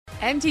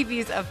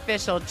MTV's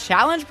official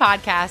Challenge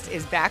podcast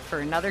is back for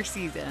another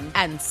season.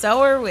 And so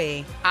are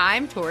we.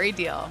 I'm Tori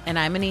Deal. And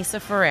I'm Anissa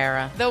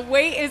Ferreira. The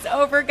wait is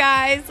over,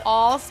 guys.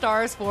 All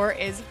Stars 4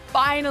 is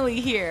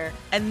finally here.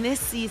 And this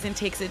season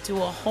takes it to a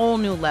whole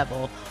new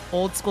level.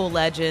 Old school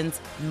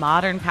legends,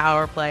 modern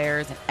power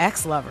players, and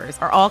ex-lovers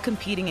are all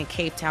competing in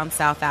Cape Town,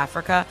 South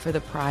Africa for the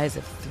prize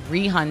of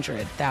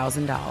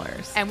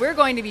 $300,000. And we're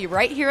going to be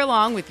right here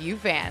along with you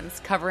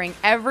fans, covering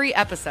every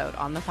episode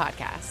on the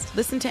podcast.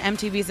 Listen to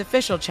MTV's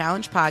official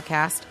Challenge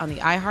podcast on the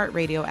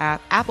iHeartRadio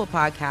app, Apple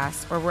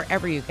Podcasts, or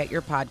wherever you get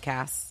your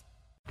podcasts.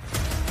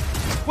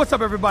 What's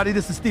up, everybody?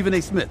 This is Stephen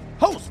A. Smith,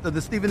 host of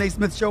the Stephen A.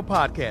 Smith Show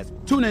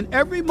podcast. Tune in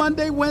every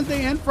Monday,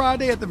 Wednesday, and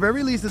Friday at the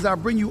very least as I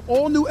bring you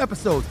all new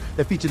episodes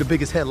that feature the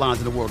biggest headlines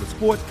in the world of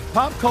sports,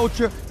 pop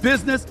culture,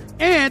 business,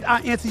 and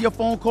I answer your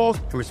phone calls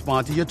and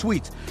respond to your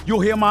tweets. You'll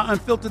hear my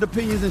unfiltered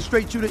opinions and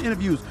straight-shooter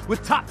interviews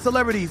with top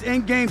celebrities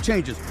and game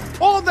changers.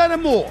 All that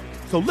and more.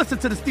 So listen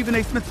to the Stephen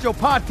A. Smith Show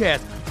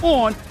podcast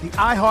on the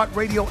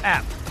iHeartRadio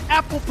app,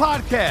 Apple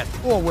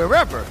Podcasts, or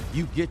wherever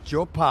you get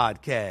your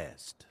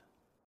podcast.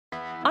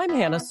 I'm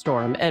Hannah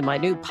Storm, and my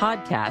new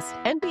podcast,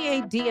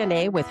 NBA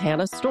DNA with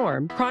Hannah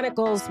Storm,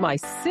 chronicles my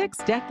 6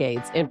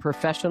 decades in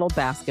professional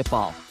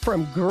basketball.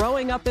 From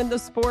growing up in the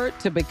sport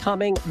to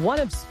becoming one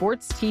of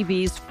sports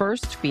TV's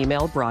first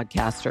female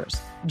broadcasters.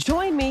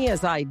 Join me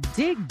as I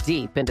dig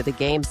deep into the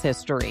game's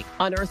history,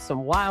 unearth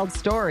some wild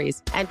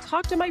stories, and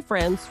talk to my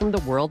friends from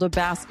the world of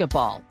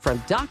basketball,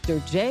 from Dr.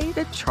 J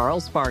to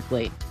Charles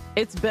Barkley.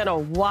 It's been a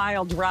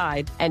wild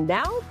ride, and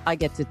now I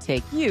get to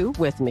take you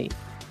with me.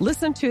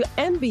 Listen to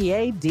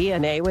NBA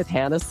DNA with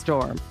Hannah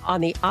Storm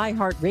on the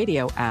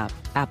iHeartRadio app,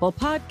 Apple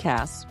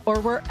Podcasts, or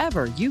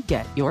wherever you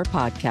get your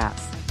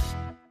podcasts.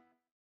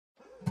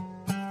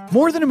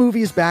 More Than a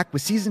Movie is back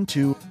with Season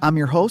 2. I'm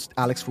your host,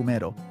 Alex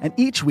Fumero, and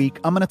each week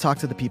I'm going to talk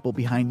to the people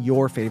behind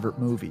your favorite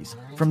movies.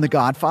 From The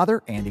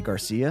Godfather, Andy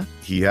Garcia.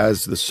 He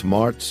has the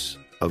smarts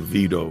of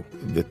Vito,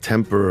 the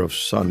temper of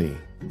Sonny,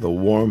 the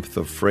warmth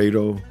of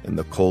Fredo, and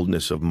the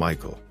coldness of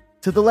Michael.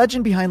 To the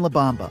legend behind La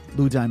Bamba,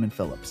 Lou Diamond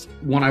Phillips.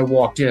 When I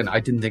walked in,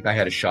 I didn't think I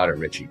had a shot at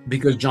Richie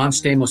because John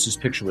Stamos'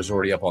 picture was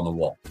already up on the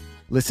wall.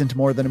 Listen to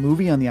More Than a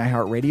Movie on the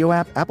iHeartRadio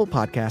app, Apple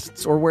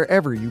Podcasts, or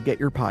wherever you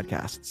get your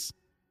podcasts.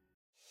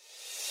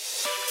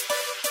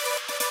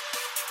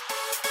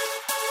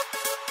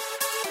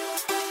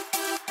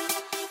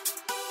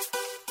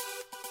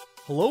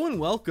 Hello and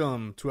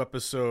welcome to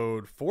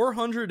episode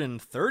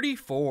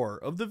 434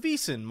 of the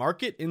VSiN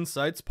Market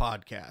Insights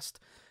Podcast.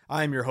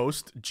 I am your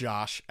host,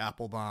 Josh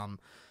Appelbaum.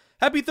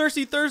 Happy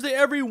Thirsty Thursday,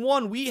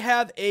 everyone. We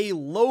have a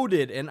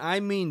loaded, and I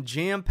mean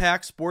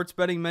jam-packed sports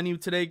betting menu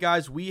today,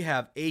 guys. We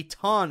have a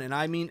ton, and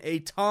I mean a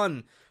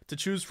ton to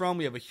choose from.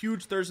 We have a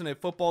huge Thursday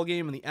night football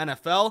game in the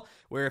NFL,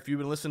 where if you've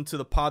been listening to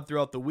the pod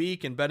throughout the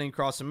week and betting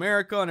across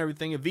America and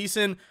everything at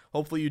VSiN,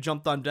 hopefully you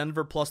jumped on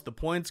Denver plus the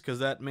points because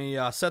that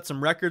may set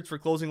some records for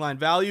closing line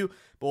value.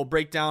 But we'll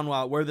break down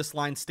where this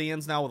line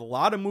stands now with a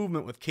lot of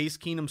movement with Case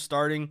Keenum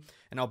starting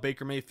and now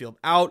Baker Mayfield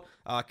out.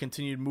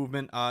 Continued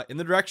movement in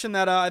the direction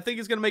that I think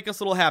is going to make us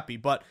a little happy.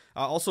 But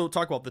also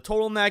talk about the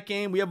total in that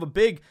game. We have a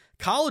big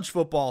college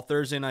football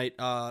Thursday night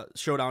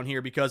showdown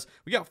here because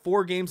we got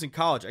 4 games in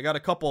college. I got a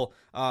couple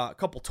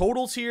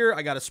totals here.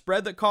 I got a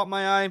spread that caught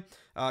my eye.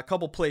 A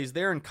couple plays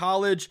there in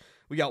college.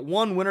 We got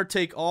one winner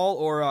take all,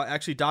 or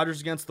actually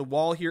Dodgers against the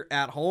wall here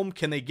at home.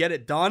 Can they get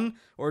it done,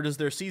 or does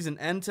their season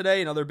end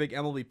today? Another big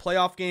MLB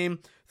playoff game.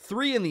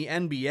 3 in the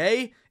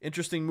NBA.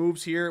 Interesting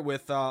moves here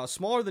with a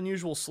smaller than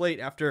usual slate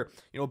after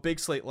a big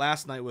slate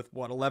last night with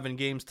 11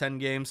 games, 10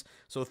 games.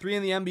 So 3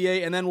 in the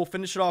NBA, and then we'll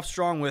finish it off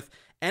strong with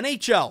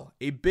NHL,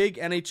 a big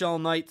NHL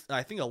night.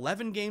 I think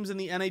 11 games in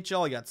the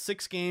NHL. I got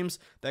 6 games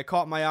that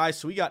caught my eye,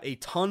 so we got a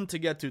ton to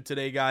get to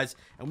today, guys,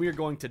 and we are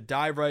going to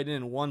dive right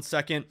in 1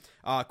 second.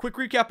 Quick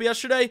recap of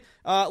yesterday.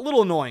 A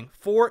little annoying.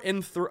 4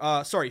 and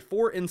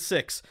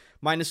 6.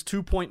 Minus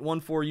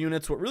 2.14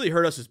 units. What really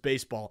hurt us is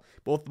baseball.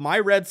 Both my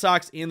Red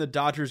Sox and the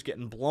Dodgers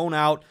getting blown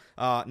out.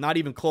 Not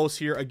even close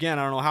here. Again,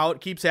 I don't know how it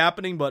keeps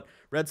happening, but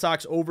Red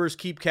Sox overs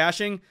keep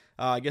cashing.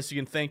 I guess you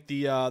can thank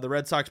the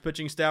Red Sox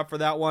pitching staff for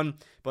that one.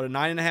 But a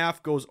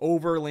 9.5 goes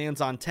over,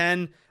 lands on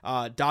 10.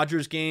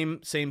 Dodgers game,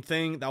 same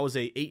thing. That was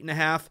a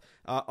 8.5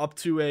 up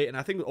to and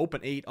I think the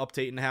open 8 up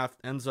to 8.5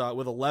 ends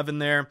with 11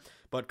 there.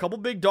 But a couple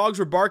big dogs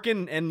were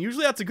barking, and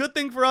usually that's a good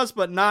thing for us,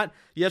 but not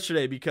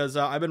yesterday because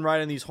I've been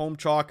riding these home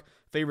chalk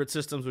favorite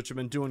systems, which have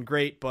been doing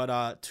great,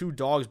 but 2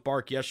 dogs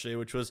bark yesterday,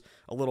 which was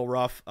a little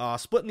rough.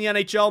 Split in the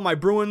NHL, my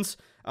Bruins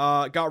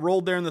got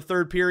rolled there in the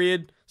third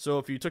period, so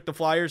if you took the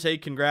Flyers, hey,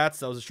 congrats.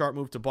 That was a sharp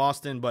move to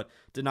Boston, but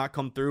did not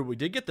come through. We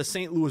did get the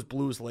St. Louis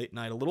Blues late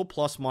night, a little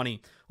plus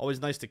money.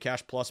 Always nice to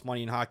cash plus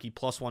money in hockey,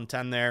 plus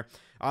 110 there.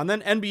 And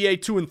then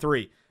NBA 2 and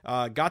 3.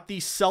 Got the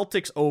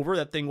Celtics over.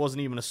 That thing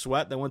wasn't even a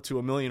sweat. That went to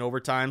a million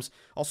overtimes.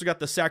 Also got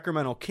the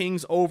Sacramento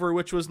Kings over,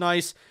 which was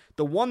nice.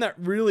 The one that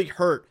really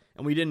hurt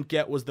and we didn't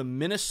get was the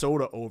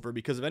Minnesota over,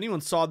 because if anyone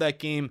saw that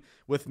game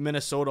with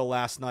Minnesota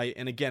last night,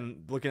 and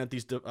again, looking at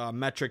these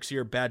metrics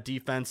here, bad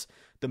defense,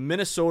 The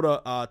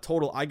Minnesota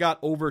total, I got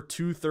over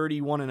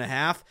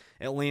 231.5.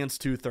 It lands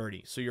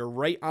 230. So you're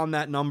right on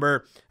that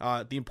number.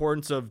 The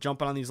importance of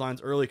jumping on these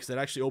lines early because it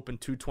actually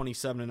opened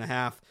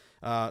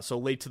 227.5. So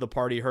late to the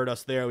party hurt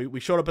us there. We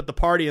showed up at the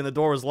party and the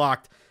door was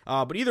locked.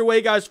 But either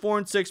way, guys,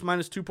 4-6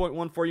 minus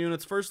 2.14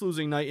 units. First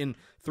losing night in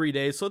 3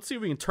 days. So let's see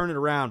if we can turn it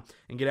around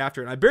and get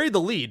after it. And I buried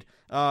the lead.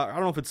 I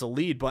don't know if it's a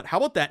lead, but how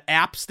about that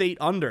App State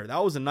under?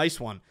 That was a nice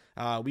one.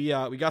 We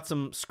got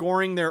some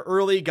scoring there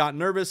early, got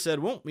nervous, said,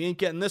 well, we ain't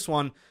getting this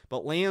one,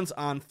 but lands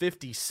on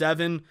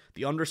 57.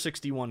 The under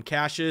 61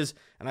 cashes.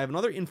 And I have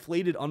another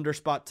inflated under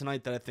spot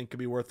tonight that I think could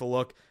be worth a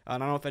look. I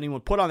don't know if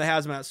anyone put on the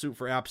hazmat suit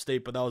for App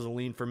State, but that was a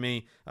lean for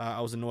me. I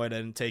was annoyed I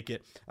didn't take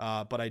it.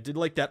 But I did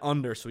like that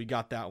under, so we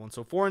got that one.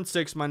 So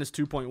 4-6 minus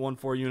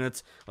 2.14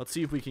 units. Let's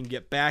see if we can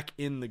get back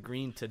in the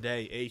green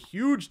today. A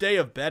huge day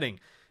of betting.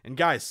 And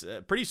guys,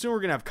 pretty soon we're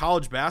going to have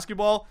college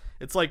basketball.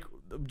 It's like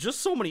just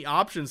so many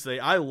options today.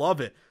 I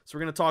love it. So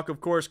we're going to talk, of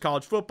course,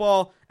 college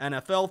football,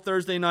 NFL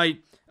Thursday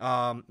night,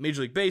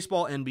 Major League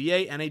Baseball,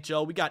 NBA,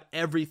 NHL. We got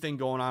everything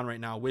going on right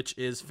now, which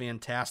is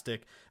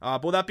fantastic.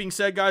 But with that being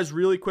said, guys,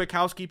 really quick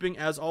housekeeping.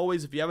 As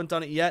always, if you haven't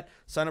done it yet,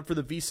 sign up for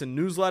the VSiN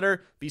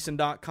newsletter,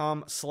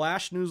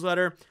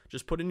 VSiN.com/newsletter.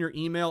 Just put in your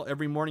email.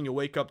 Every morning you'll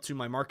wake up to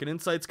my market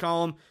insights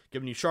column,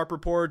 giving you sharp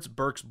reports,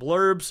 Burke's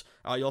blurbs.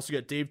 You also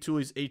get Dave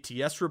Tooley's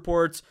ATS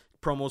reports,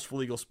 promos for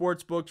legal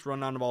sports books,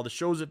 rundown of all the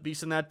shows at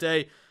VSiN that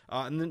day,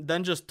 and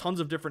then just tons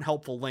of different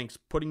helpful links,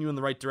 putting you in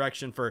the right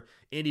direction for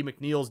Andy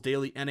McNeil's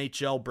daily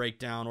NHL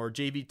breakdown or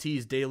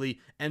JVT's daily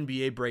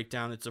NBA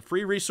breakdown. It's a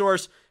free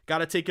resource. Got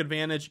to take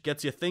advantage.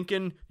 Gets you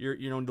thinking.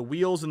 The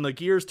wheels and the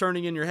gears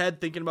turning in your head,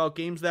 thinking about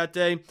games that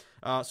day.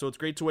 So it's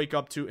great to wake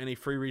up to and a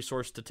free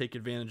resource to take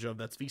advantage of.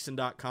 That's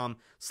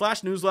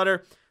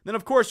VSiN.com/newsletter. Then,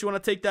 of course, you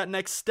want to take that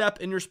next step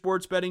in your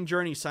sports betting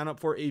journey. Sign up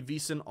for a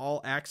VSiN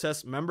All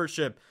Access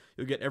membership.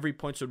 You'll get every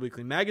Point Spread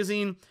Weekly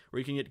magazine, where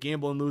you can get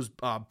Gamble and Lose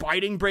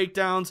biting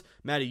breakdowns,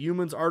 Matty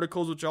Human's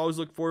articles, which I always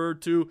look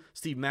forward to,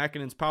 Steve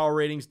Makinen's power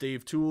ratings,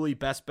 Dave Tooley,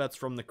 best bets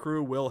from the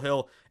crew, Will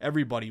Hill,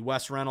 everybody,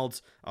 Wes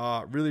Reynolds.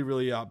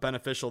 Really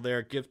beneficial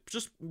there.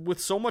 Just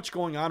with so much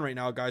going on right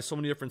now, guys, so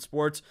many different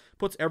sports,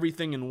 puts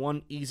everything in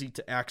one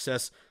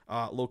easy-to-access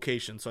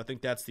location. So I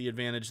think that's the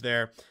advantage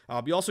there.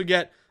 You also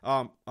get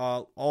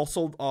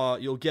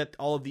you'll get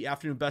all of the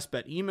afternoon best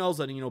bet emails,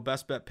 letting you know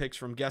best bet picks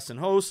from guests and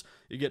hosts.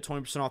 You get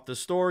 20% off the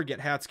store, get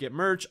hats, get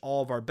merch,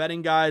 all of our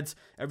betting guides,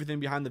 everything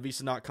behind the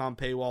VSiN.com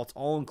paywall. It's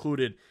all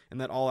included in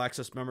that all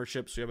access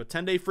membership. So you have a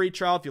 10-day free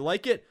trial. If you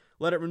like it,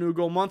 let it renew,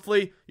 go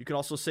monthly. You can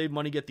also save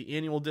money, get the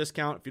annual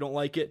discount. If you don't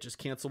like it, just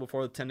cancel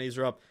before the 10 days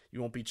are up.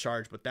 You won't be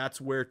charged. But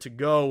that's where to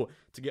go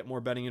to get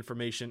more betting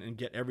information and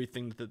get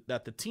everything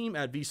that the team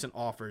at VSiN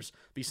offers.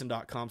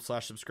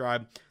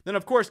 VSiN.com/subscribe. Then,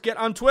 of course, get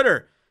on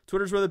Twitter.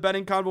 Twitter's where the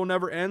betting convo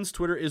never ends.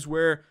 Twitter is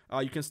where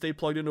you can stay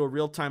plugged into a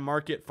real-time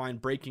market, find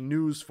breaking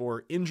news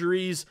for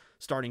injuries,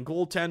 starting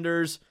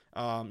goaltenders,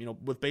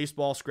 with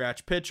baseball,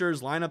 scratch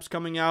pitchers, lineups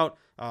coming out,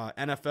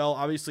 NFL,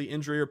 obviously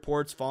injury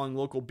reports, following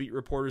local beat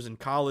reporters in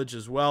college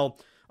as well.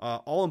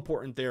 All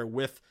important there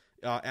with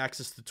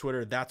access to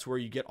Twitter. That's where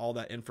you get all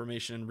that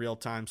information in real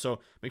time.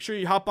 So make sure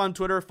you hop on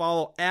Twitter,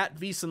 follow at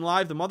VSiN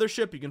Live, the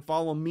mothership. You can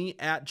follow me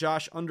at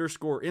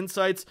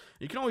Josh_insights.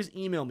 You can always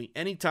email me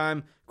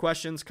anytime.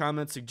 Questions,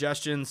 comments,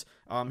 suggestions.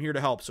 I'm here to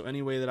help. So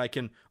any way that I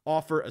can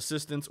offer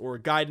assistance or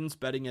guidance,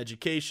 betting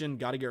education,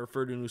 got to get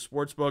referred to a new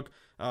sports book,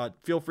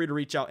 feel free to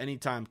reach out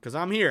anytime because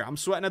I'm here. I'm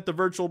sweating at the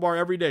virtual bar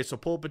every day. So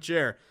pull up a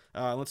chair.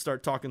 Let's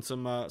start talking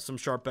some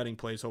sharp betting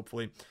plays,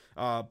 hopefully.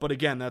 But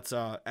again, that's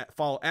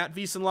follow at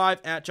VSiN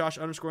Live, at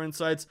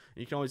Josh_insights.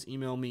 You can always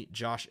email me,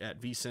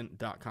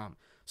 josh@vsin.com.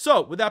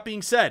 So with that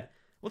being said,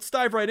 let's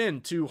dive right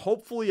into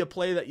hopefully a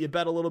play that you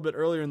bet a little bit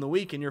earlier in the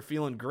week and you're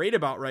feeling great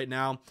about right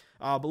now.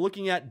 But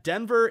looking at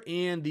Denver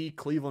and the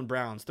Cleveland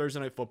Browns, Thursday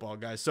Night Football,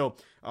 guys. So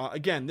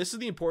again, this is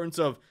the importance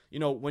of,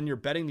 when you're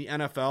betting the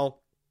NFL,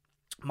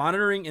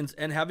 monitoring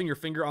and having your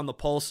finger on the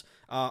pulse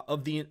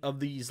of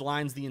these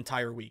lines the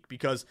entire week,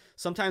 because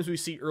sometimes we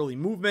see early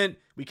movement,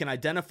 we can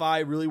identify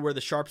really where the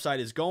sharp side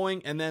is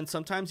going, and then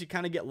sometimes you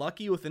kind of get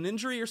lucky with an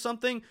injury or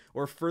something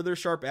or further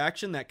sharp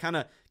action that kind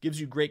of gives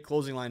you great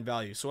closing line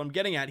value. So what I'm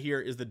getting at here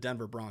is the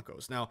Denver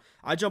Broncos. Now,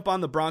 I jump on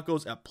the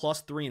Broncos at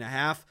plus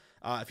 3.5.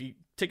 If you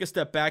take a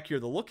step back here,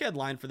 the look-ahead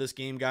line for this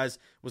game, guys,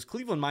 was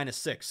Cleveland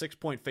 -6,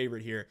 6-point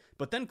favorite here.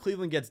 But then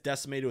Cleveland gets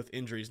decimated with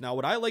injuries. Now,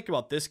 what I like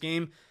about this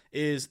game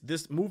is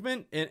this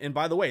movement, and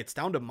by the way, it's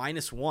down to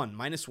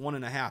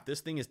 -1.5.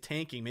 This thing is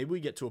tanking. Maybe we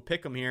get to a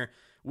pick 'em here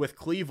with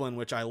Cleveland,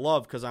 which I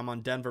love because I'm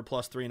on Denver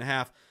plus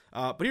 3.5.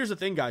 But here's the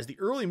thing, guys. The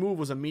early move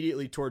was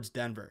immediately towards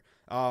Denver.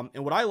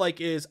 And what I like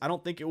is I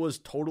don't think it was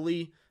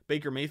totally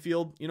Baker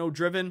Mayfield,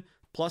 driven.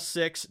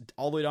 +6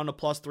 all the way down to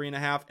plus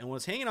 3.5. And when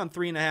it's hanging on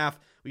 3.5,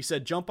 we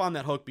said jump on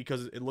that hook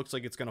because it looks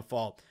like it's going to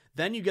fall.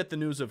 Then you get the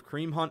news of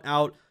Kareem Hunt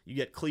out. You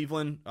get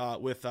Cleveland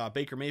with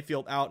Baker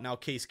Mayfield out. Now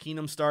Case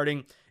Keenum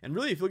starting. And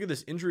really, if you look at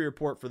this injury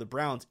report for the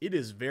Browns, it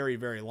is very,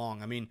 very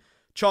long. I mean,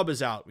 Chubb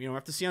is out. We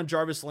have to see on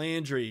Jarvis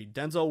Landry,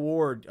 Denzel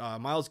Ward,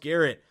 Myles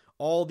Garrett.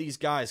 all these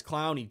guys,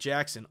 Clowney,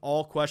 Jackson,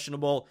 all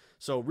questionable.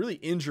 So really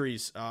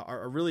injuries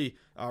are really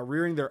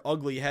rearing their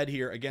ugly head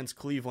here against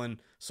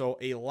Cleveland. So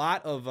a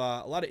lot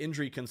of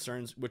injury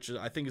concerns, which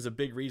I think is a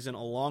big reason,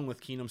 along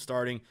with Keenum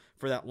starting,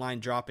 for that line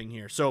dropping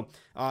here. So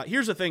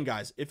here's the thing,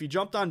 guys. If you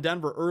jumped on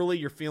Denver early,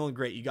 you're feeling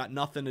great. You got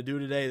nothing to do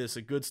today. This is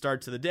a good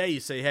start to the day. You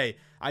say, hey,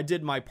 I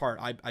did my part.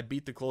 I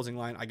beat the closing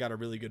line. I got a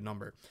really good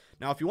number.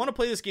 Now, if you want to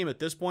play this game at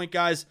this point,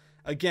 guys,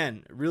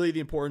 again, really the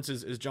importance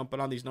is jumping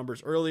on these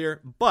numbers earlier.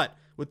 But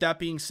with that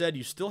being said,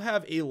 you still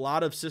have a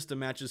lot of system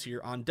matches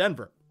here on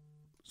Denver.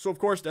 So, of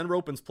course, Denver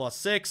opens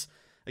 +6.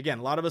 Again,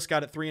 a lot of us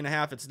got at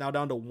 3.5. It's now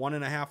down to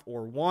 1.5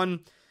 or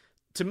 1.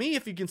 To me,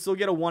 if you can still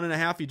get a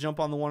 1.5, you jump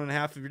on the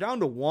 1.5. If you're down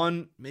to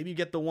 1, maybe you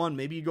get the 1.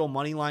 Maybe you go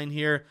money line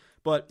here.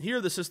 But here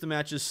are the system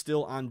matches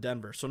still on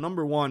Denver. So,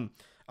 number 1,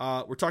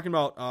 we're talking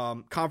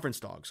about conference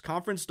dogs.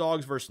 Conference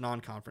dogs versus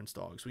non-conference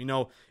dogs. We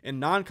know in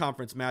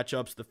non-conference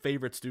matchups, the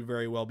favorites do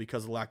very well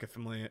because of lack of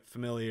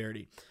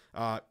familiarity,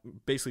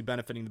 basically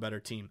benefiting the better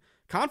team.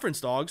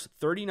 Conference dogs,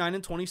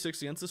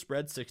 39-26 against the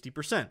spread,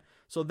 60%.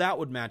 So that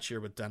would match here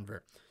with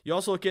Denver. You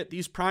also look at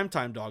these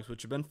primetime dogs,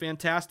 which have been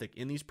fantastic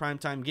in these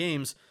primetime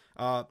games.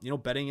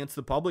 Betting against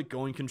the public,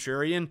 going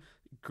contrarian,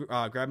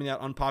 grabbing that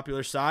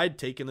unpopular side,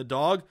 taking the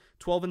dog,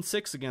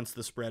 12-6 against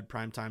the spread,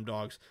 primetime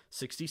dogs,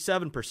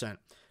 67%.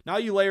 Now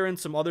you layer in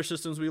some other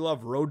systems we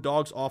love, road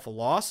dogs off a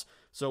loss.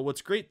 So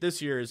what's great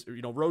this year is,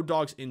 road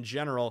dogs in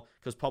general,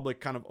 because public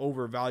kind of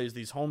overvalues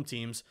these home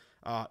teams.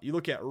 You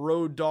look at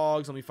road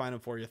dogs, let me find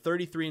them for you,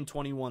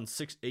 33-21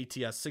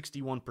 ATS,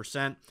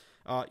 61%.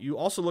 You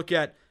also look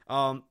at,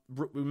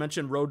 we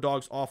mentioned road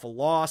dogs off a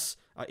loss,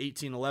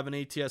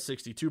 18-11 ATS,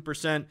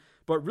 62%.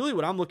 But really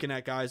what I'm looking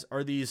at, guys,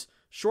 are these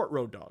short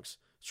road dogs.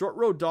 Short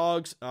road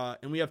dogs,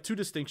 and we have two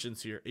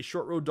distinctions here. A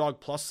short road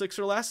dog +6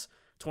 or less,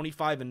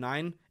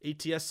 25-9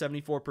 ATS,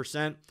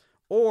 74%,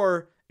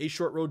 or a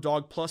short road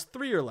dog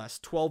 +3 or less,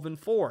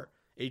 12-4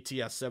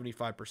 ATS,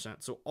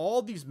 75%. So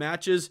all these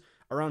matches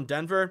around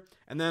Denver,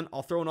 and then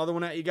I'll throw another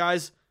one at you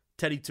guys,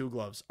 Teddy Two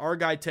Gloves. Our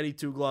guy Teddy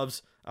Two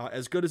Gloves,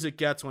 as good as it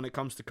gets when it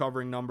comes to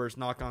covering numbers,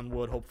 knock on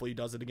wood, hopefully he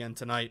does it again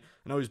tonight.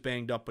 I know he's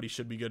banged up, but he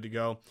should be good to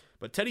go.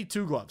 But Teddy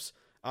Two Gloves,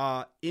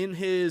 in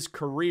his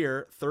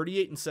career,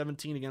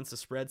 38-17 against the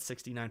spread,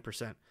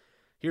 69%.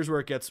 Here's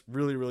where it gets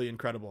really, really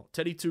incredible.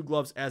 Teddy Two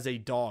Gloves as a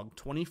dog,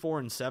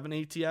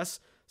 24-7 ATS,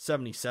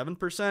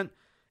 77%.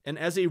 And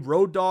as a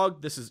road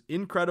dog, this is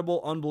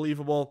incredible,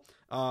 unbelievable.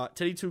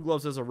 Teddy Two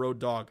Gloves as a road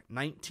dog,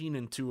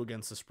 19-2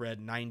 against the spread,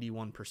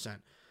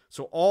 91%.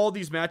 So all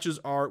these matches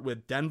are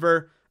with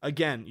Denver.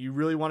 Again, you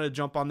really wanted to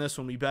jump on this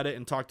when we bet it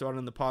and talked about it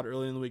in the pod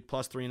earlier in the week,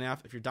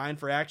 +3.5. If you're dying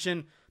for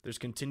action, there's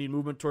continued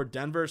movement toward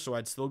Denver, so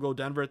I'd still go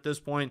Denver at this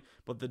point.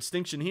 But the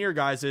distinction here,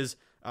 guys, is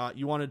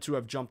you wanted to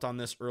have jumped on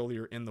this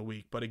earlier in the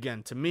week. But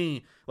again, to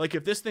me, like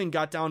if this thing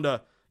got down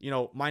to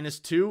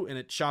 -2 and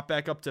it shot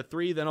back up to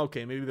 3, then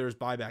okay, maybe there's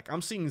buyback.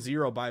 I'm seeing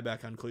 0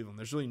 buyback on Cleveland.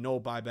 There's really no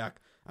buyback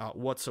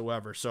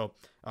whatsoever. So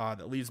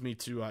that leads me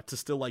to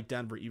still like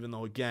Denver, even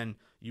though, again,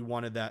 you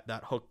wanted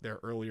that hook there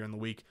earlier in the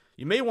week.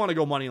 You may want to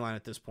go money line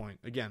at this point.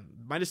 Again,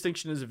 my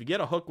distinction is if you get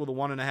a hook with a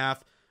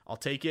 1.5, I'll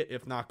take it.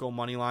 If not, go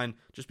money line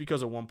just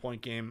because a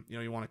 1-point game,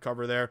 you want to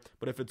cover there.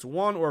 But if it's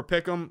 1 or a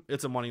pick 'em,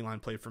 it's a money line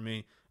play for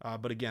me.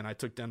 But again, I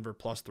took Denver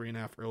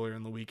 +3.5 earlier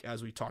in the week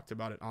as we talked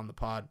about it on the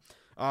pod.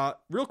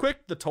 Real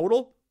quick, the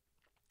total.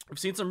 We've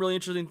seen some really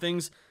interesting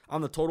things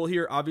on the total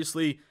here.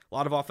 Obviously, a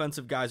lot of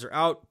offensive guys are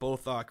out.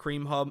 Both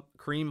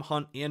Kareem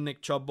Hunt and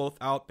Nick Chubb both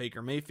out.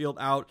 Baker Mayfield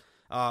out.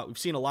 We've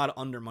seen a lot of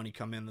under money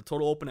come in. The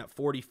total opened at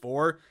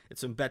 44.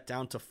 It's been bet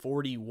down to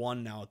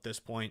 41 now at this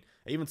point.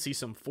 I even see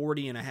some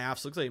 40.5.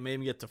 So looks like it may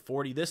even get to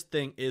 40. This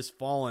thing is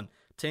falling,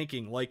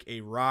 tanking like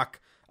a rock.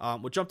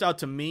 What jumped out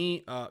to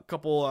me, a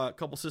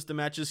couple system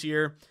matches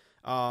here.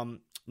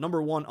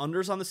 Number 1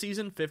 unders on the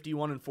season,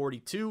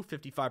 51-42,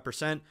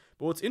 55%.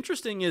 But what's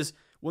interesting is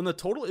when the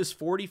total is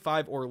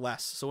 45 or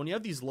less. So when you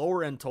have these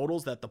lower end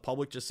totals that the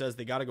public just says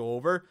they got to go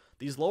over,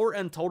 these lower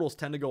end totals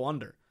tend to go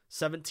under.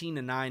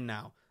 17-9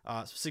 now,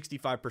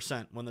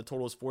 65%. When the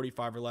total is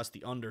 45 or less,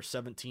 the under,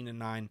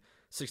 17-9,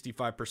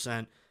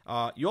 65%.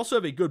 You also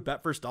have a good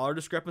bet versus dollar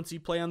discrepancy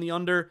play on the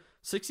under.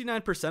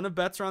 69% of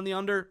bets are on the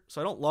under,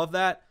 so I don't love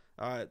that.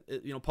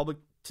 Public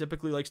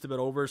typically likes to bet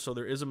over, so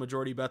there is a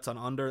majority bets on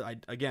under.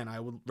 I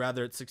would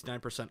rather it's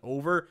 69%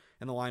 over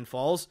and the line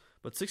falls,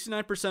 but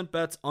 69%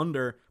 bets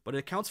under, but it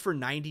accounts for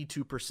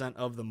 92%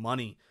 of the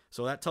money.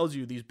 So that tells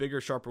you these bigger,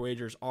 sharper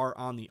wagers are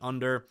on the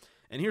under.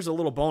 And here's a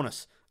little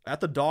bonus. At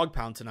the dog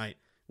pound tonight,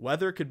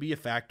 weather could be a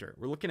factor.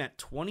 We're looking at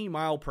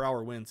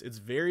 20-mile-per-hour winds. It's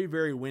very,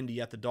 very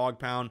windy at the dog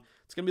pound.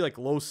 It's going to be like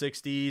low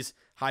 60s,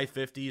 high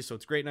 50s, so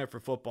it's a great night for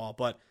football.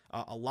 But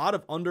a lot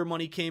of under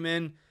money came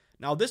in.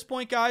 Now, at this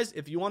point, guys,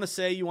 if you want to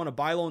say you want to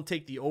buy low and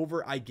take the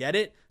over, I get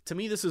it. To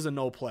me, this is a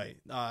no play.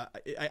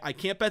 I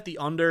can't bet the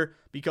under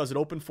because it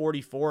opened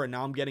 44, and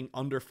now I'm getting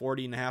under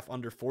 40.5,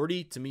 under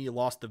 40. To me, you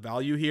lost the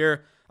value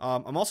here.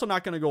 I'm also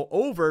not going to go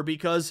over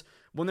because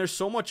when there's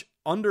so much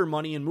under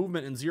money and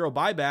movement and 0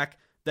 buyback,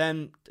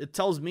 then it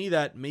tells me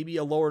that maybe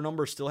a lower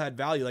number still had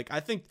value. Like, I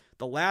think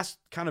the last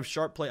kind of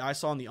sharp play I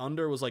saw in the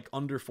under was like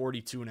under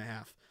 42.5.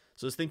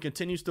 So this thing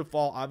continues to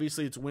fall.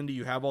 Obviously, it's windy.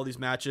 You have all these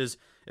matches.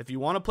 If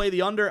you want to play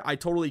the under, I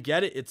totally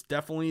get it. It's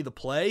definitely the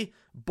play,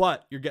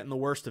 but you're getting the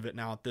worst of it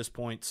now at this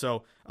point.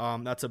 So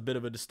that's a bit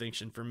of a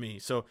distinction for me.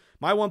 So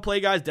my one play,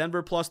 guys,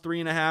 Denver plus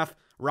 3.5.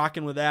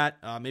 Rocking with that.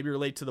 Maybe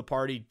relate to the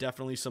party.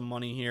 Definitely some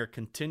money here.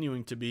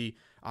 Continuing to be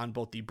on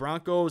both the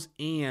Broncos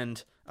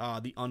and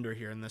the under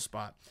here in this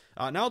spot.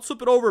 Now let's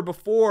flip it over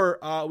before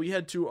we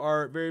head to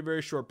our very,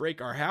 very short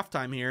break, our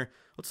halftime here.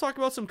 Let's talk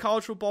about some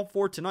college football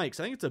for tonight, because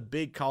I think it's a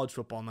big college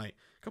football night.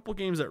 A couple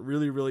games that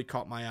really, really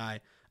caught my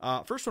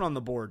eye. First one on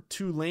the board,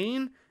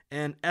 Tulane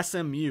and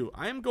SMU.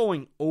 I am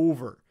going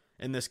over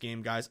in this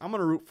game, guys. I'm going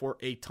to root for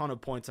a ton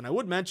of points. And I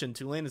would mention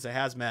Tulane as a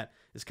hazmat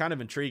is kind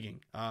of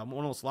intriguing. One of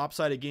the most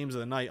lopsided games of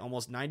the night,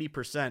 almost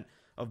 90%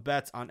 of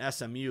bets on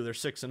SMU. They're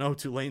 6-0,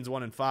 Tulane's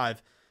 1-5.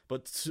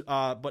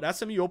 But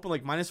SMU opened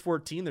like minus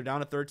 14. They're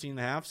down to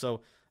 13.5.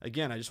 So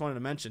again, I just wanted to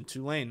mention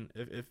Tulane.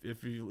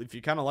 If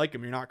you kind of like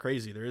them, you're not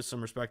crazy. There is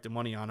some respected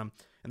money on them,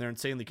 and they're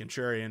insanely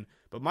contrarian.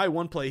 But my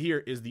one play here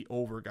is the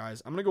over,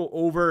 guys. I'm gonna go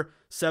over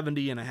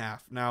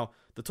 70.5. Now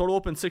the total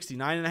opened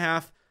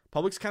 69.5.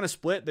 Public's kind of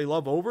split. They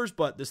love overs,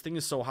 but this thing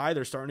is so high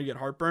they're starting to get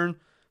heartburn.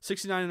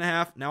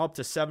 69.5 now up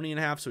to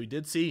 70.5. So we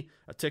did see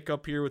a tick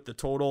up here with the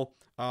total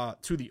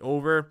to the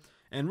over.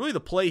 And really the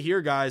play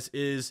here, guys,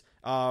 is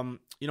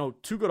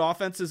two good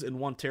offenses and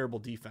one terrible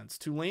defense.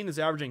 Tulane is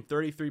averaging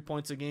 33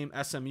 points a game.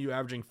 SMU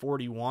averaging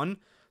 41.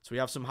 So we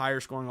have some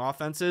higher scoring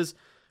offenses.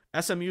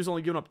 SMU is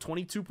only giving up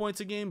 22 points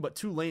a game, but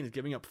Tulane is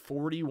giving up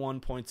 41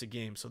 points a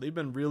game. So they've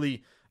been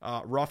really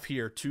rough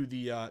here to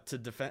the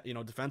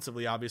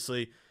defensively,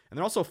 obviously. And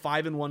they're also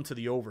 5-1 to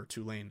the over,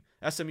 Tulane.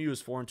 SMU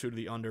is 4-2 to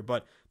the under.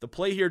 But the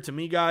play here to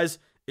me, guys,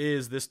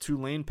 is this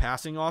Tulane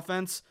passing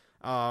offense.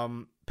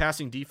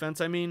 Passing defense,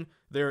 I mean.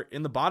 They're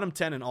in the bottom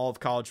 10 in all of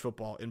college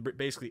football in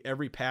basically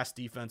every pass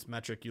defense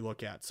metric you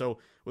look at. So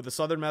with a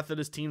Southern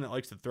Methodist team that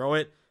likes to throw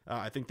it,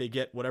 I think they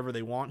get whatever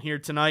they want here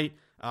tonight.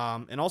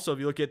 And also, if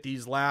you look at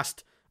these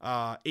last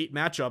 8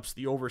 matchups,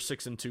 the over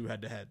 6-2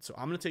 head-to-head. So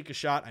I'm going to take a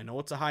shot. I know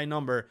it's a high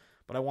number,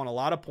 but I want a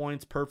lot of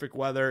points, perfect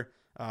weather,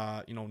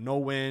 no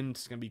wind.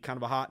 It's going to be kind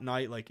of a hot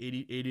night, like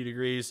 80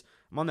 degrees.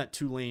 I'm on that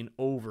Tulane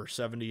over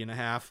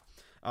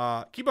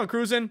 70.5. Keep on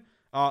cruising.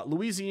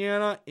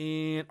 Louisiana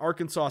and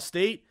Arkansas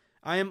State.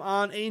 I am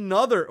on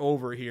another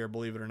over here,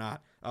 believe it or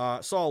not.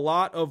 Saw a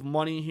lot of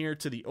money here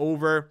to the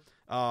over.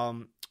 I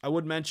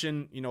would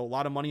mention, a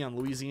lot of money on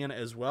Louisiana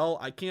as well.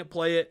 I can't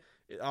play it.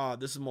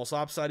 This is the most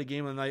lopsided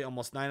game of the night.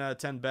 Almost 9 out of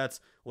 10 bets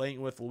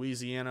laying with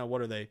Louisiana. What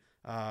are they?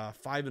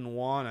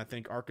 5-1. I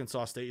think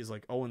Arkansas State is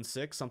like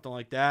 0-6, something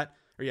like that.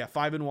 Or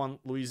 5-1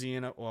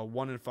 Louisiana,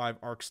 1-5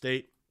 Ark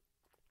State.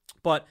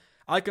 But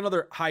I like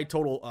another high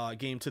total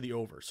game to the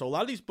over. So a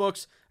lot of these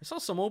books, I saw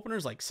some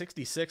openers like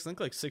 66. I think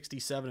like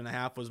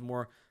 67.5 was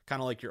more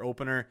kind of like your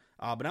opener.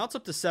 But now it's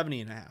up to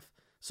 70.5.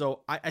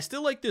 So I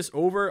still like this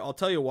over. I'll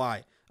tell you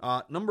why.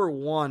 Number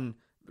one,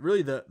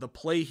 really the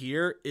play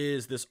here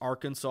is this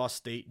Arkansas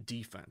State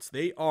defense.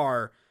 They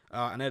are,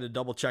 and I had to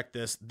double check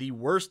this, the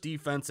worst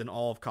defense in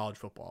all of college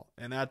football.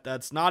 And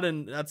that's not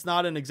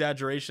an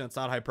exaggeration. That's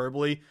not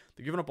hyperbole.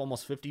 They're giving up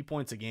almost 50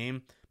 points a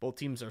game. Both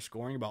teams are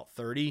scoring about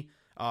 30.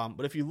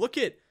 But if you look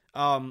at,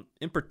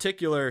 in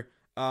particular,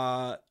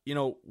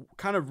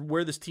 kind of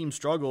where this team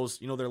struggles,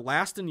 they're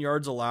last in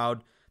yards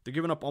allowed. They're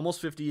giving up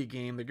almost 50 a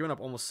game. They're giving up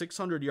almost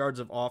 600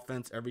 yards of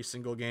offense every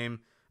single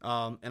game.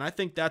 And I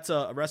think that's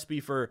a recipe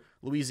for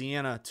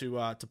Louisiana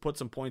to put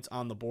some points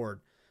on the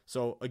board.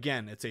 So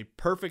again, it's a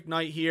perfect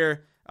night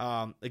here.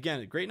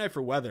 Again, a great night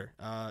for weather.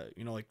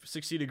 Like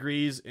 60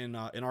 degrees in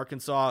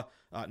Arkansas,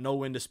 no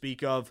wind to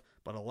speak of,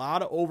 but a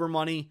lot of over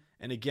money.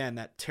 And again,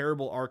 that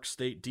terrible Ark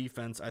State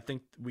defense. I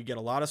think we get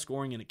a lot of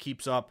scoring and it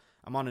keeps up.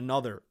 I'm on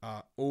another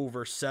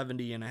over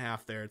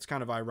 70.5 there. It's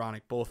kind of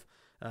ironic. Both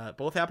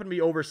happen to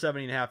be over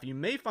 70.5. You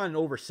may find an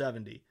over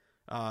 70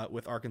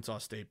 with Arkansas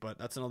State, but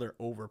that's another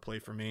over play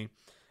for me.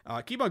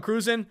 Keep on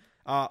cruising.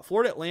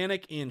 Florida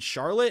Atlantic and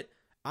Charlotte.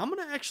 I'm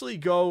going to actually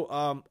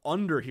go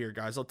under here,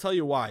 guys. I'll tell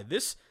you why.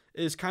 This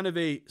is kind of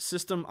a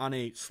system on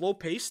a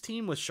slow-paced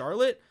team with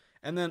Charlotte,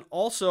 and then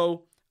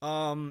also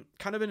kind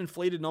of an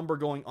inflated number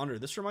going under.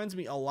 This reminds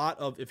me a lot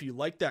of, if you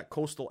like that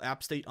Coastal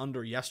App State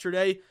under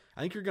yesterday,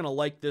 I think you're going to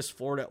like this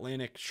Florida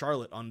Atlantic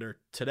Charlotte under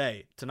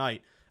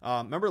tonight.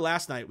 Remember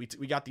last night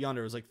we got the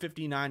under. It was like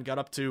 59, got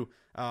up to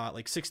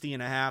like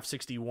 60.5,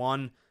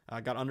 61,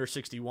 got under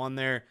 61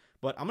 there.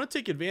 But I'm going to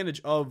take advantage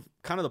of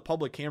kind of the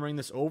public hammering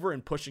this over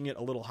and pushing it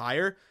a little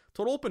higher.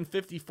 Total open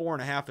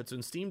 54.5. It's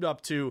been steamed up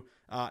to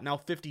now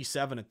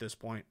 57 at this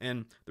point.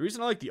 And the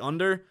reason I like the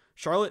under,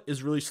 Charlotte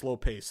is really slow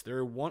paced.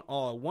 They're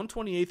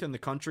 128th in the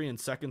country in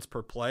seconds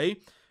per play,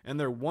 and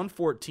they're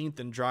 114th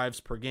in drives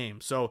per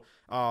game. So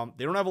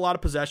they don't have a lot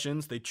of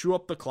possessions. They chew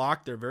up the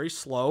clock. They're very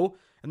slow.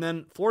 And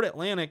then Florida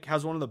Atlantic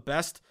has one of the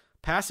best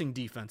passing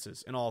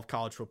defenses in all of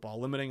college football,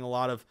 limiting a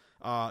lot of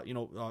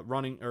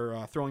running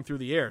or throwing through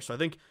the air. So I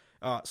think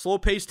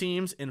slow-paced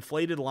teams,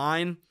 inflated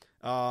line,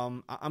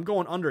 I'm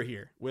going under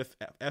here with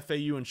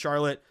FAU and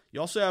Charlotte. You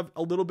also have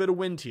a little bit of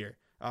wind here.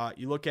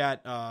 You look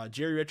at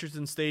Jerry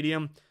Richardson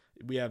Stadium.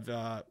 We have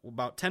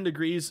about 10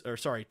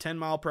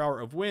 mile per hour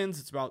of winds.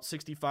 It's about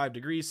 65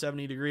 degrees,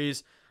 70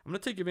 degrees. I'm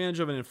going to take advantage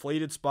of an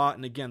inflated spot.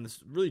 And again, this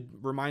really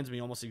reminds me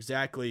almost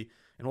exactly,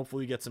 and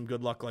hopefully we get some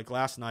good luck like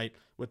last night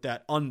with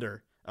that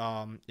under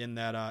in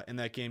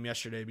that game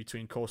yesterday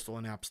between Coastal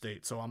and App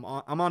State. So I'm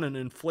on an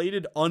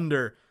inflated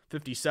under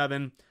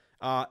 57.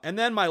 And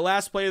then my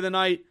last play of the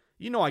night,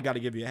 I got to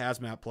give you a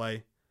hazmat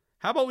play.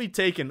 How about we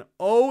take an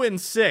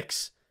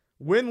 0-6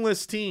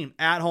 winless team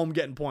at home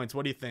getting points?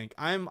 What do you think?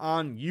 I'm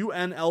on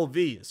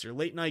UNLV. It's your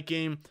late night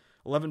game,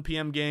 11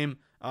 p.m. game.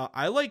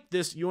 I like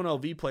this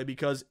UNLV play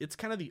because it's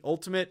kind of the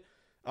ultimate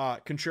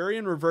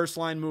contrarian reverse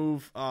line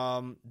move,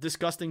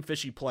 disgusting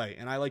fishy play.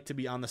 And I like to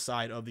be on the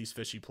side of these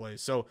fishy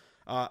plays. So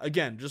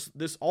again, just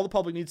this, all the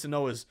public needs to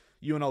know is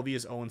UNLV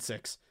is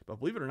 0-6, but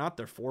believe it or not,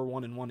 they're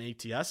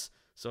 4-1-1 ATS.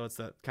 So it's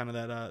that kind of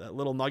that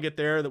little nugget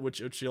there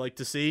which you like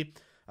to see.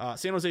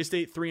 San Jose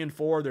State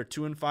 3-4, they're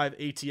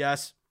 2-5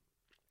 ATS.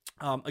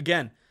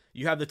 Again,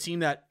 you have the team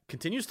that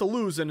continues to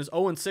lose and is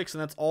 0-6,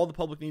 and that's all the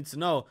public needs to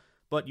know.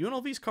 But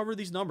UNLV's covered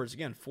these numbers.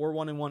 Again,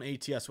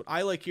 4-1-1 ATS. What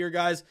I like here,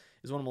 guys,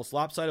 is one of the most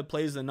lopsided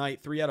plays of the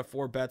night. 3 out of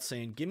 4 bets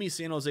saying, give me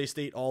San Jose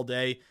State all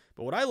day.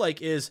 But what I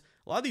like is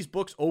a lot of these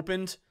books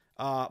opened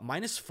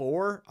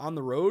 -4 on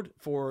the road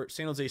for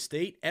San Jose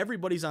State.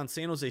 Everybody's on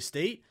San Jose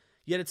State,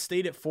 yet it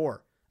stayed at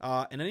 4.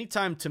 And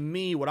anytime, to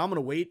me, what I'm going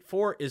to wait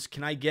for is,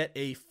 can I get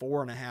a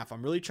 4.5?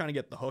 I'm really trying to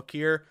get the hook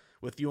here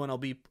with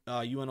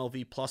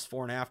UNLV plus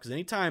 4.5, because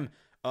anytime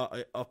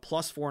a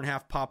plus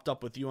 4.5 popped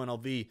up with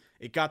UNLV,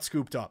 it got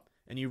scooped up,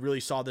 and you really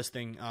saw this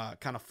thing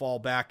kind of fall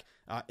back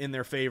in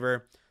their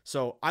favor.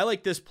 So I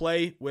like this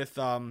play with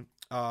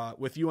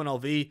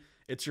UNLV.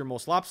 It's your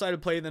most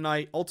lopsided play of the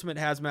night, ultimate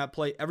hazmat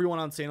play, everyone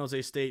on San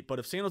Jose State. But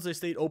if San Jose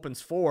State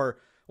opens 4,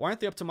 why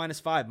aren't they up to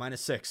 -5,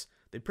 -6?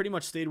 They pretty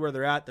much stayed where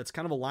they're at. That's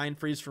kind of a line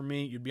freeze for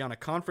me. You'd be on a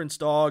conference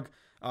dog,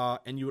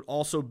 and you would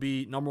also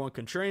be number 1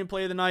 contrarian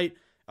play of the night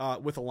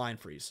with a line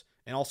freeze.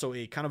 And also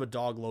a kind of a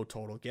dog low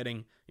total,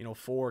 getting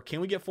 4. Can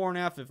we get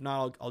 4.5? If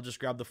not, I'll just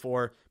grab the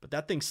 4. But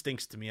that thing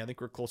stinks to me. I think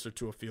we're closer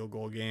to a field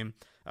goal game.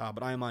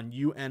 But I am on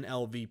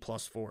UNLV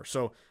plus 4.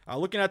 So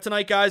looking at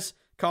tonight, guys,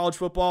 college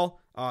football,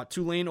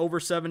 Tulane over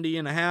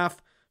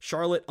 70.5,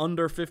 Charlotte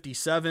under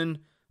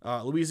 57.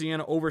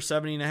 Louisiana over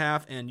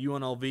 70.5, and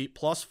UNLV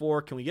plus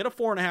 4. Can we get a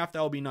 4.5?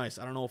 That would be nice.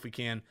 I don't know if we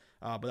can,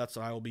 but that's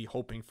what I will be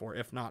hoping for.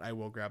 If not, I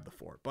will grab the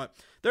 4. But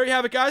there you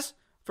have it, guys.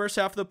 First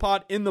half of the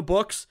pod in the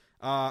books.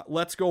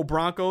 Let's go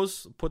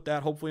Broncos. Put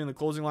that hopefully in the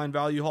closing line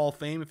value Hall of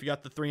Fame if you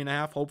got the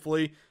 3.5.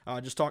 Hopefully,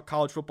 just talk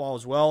college football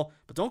as well.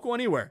 But don't go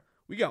anywhere.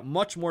 We got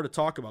much more to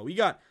talk about. We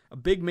got a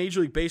big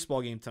Major League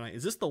Baseball game tonight.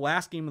 Is this the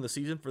last game of the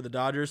season for the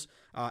Dodgers?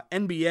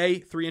 NBA,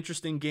 3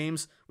 interesting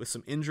games with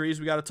some injuries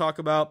we got to talk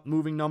about,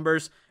 moving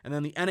numbers. And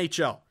then the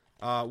NHL,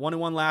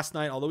 1-1 last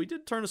night, although we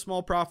did turn a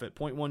small profit,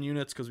 0.1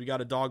 units because we got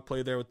a dog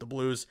play there with the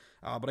Blues.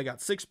 But I got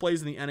 6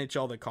 plays in the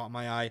NHL that caught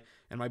my eye.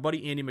 And my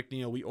buddy Andy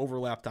McNeil, we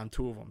overlapped on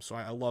 2 of them. So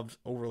I loved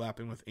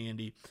overlapping with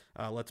Andy.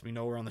 Lets me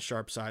know we're on the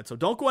sharp side. So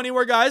don't go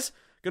anywhere, guys.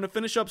 Going to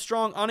finish up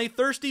strong on a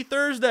Thirsty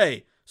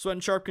Thursday. Sweat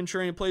and Sharp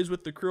Contrarian plays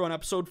with the crew on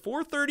episode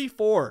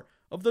 434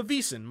 of the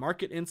VSiN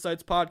Market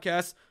Insights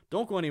podcast.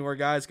 Don't go anywhere,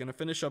 guys. Going to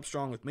finish up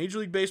strong with Major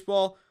League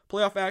Baseball,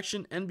 playoff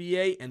action,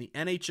 NBA, and the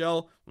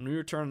NHL when we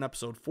return on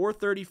episode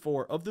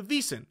 434 of the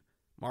VSiN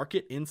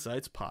Market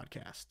Insights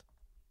podcast.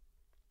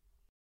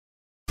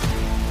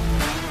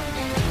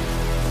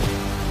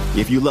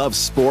 If you love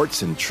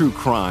sports and true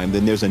crime,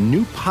 then there's a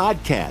new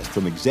podcast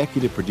from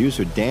executive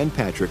producer Dan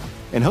Patrick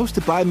and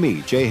hosted by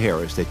me, Jay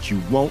Harris, that you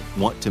won't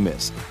want to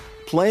miss.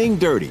 Playing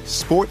Dirty: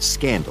 Sports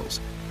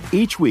Scandals.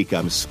 Each week,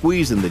 I'm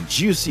squeezing the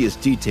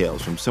juiciest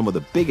details from some of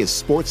the biggest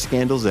sports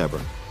scandals ever.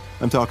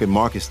 I'm talking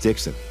Marcus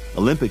Dixon,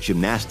 Olympic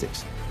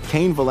gymnastics,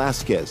 Cain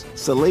Velasquez,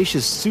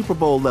 salacious Super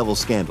Bowl-level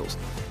scandals.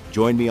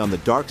 Join me on the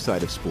dark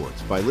side of sports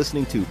by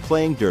listening to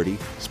Playing Dirty: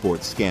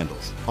 Sports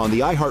Scandals on the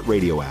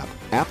iHeartRadio app,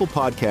 Apple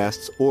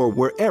Podcasts, or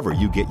wherever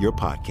you get your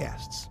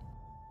podcasts.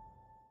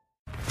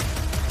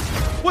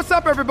 What's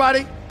up,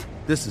 everybody?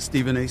 This is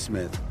Stephen A.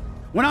 Smith.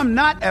 When I'm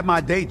not at my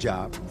day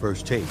job,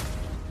 First Take,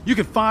 you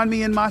can find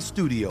me in my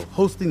studio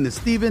hosting the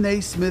Stephen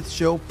A. Smith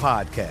Show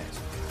podcast.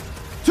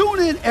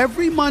 Tune in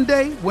every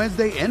Monday,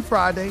 Wednesday, and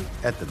Friday,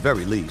 at the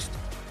very least,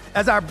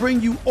 as I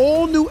bring you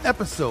all new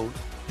episodes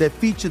that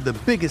feature the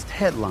biggest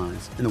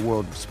headlines in the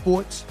world of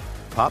sports,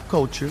 pop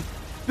culture,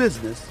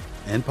 business,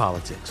 and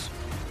politics.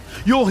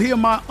 You'll hear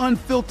my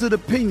unfiltered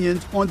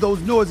opinions on those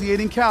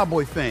nauseating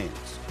Cowboy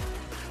fans,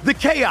 the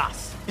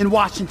chaos in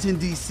Washington,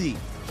 D.C.,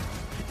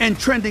 and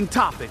trending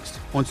topics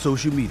on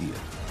social media,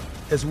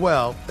 as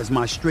well as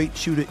my straight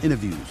shooter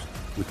interviews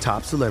with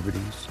top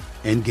celebrities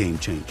and game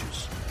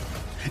changers.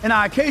 And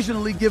I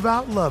occasionally give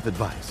out love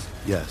advice.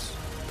 Yes,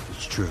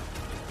 it's true.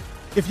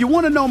 If you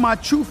want to know my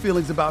true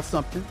feelings about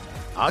something,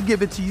 I'll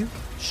give it to you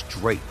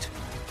straight.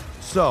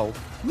 So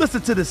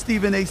listen to the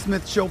Stephen A.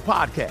 Smith Show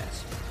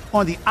podcast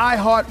on the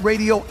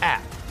iHeartRadio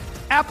app,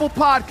 Apple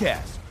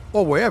Podcasts,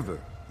 or wherever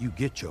you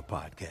get your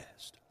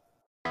podcast.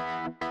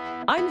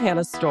 I'm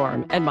Hannah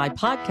Storm, and my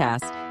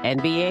podcast,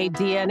 NBA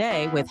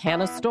DNA with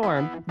Hannah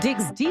Storm,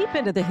 digs deep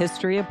into the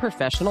history of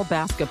professional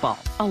basketball,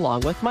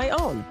 along with my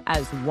own,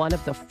 as one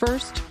of the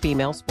first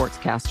female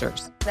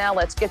sportscasters. Now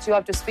let's get you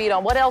up to speed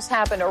on what else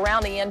happened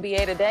around the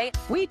NBA today.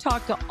 We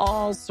talk to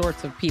all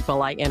sorts of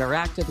people I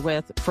interacted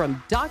with,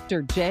 from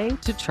Dr. J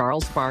to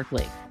Charles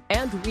Barkley,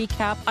 and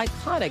recap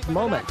iconic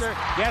moments.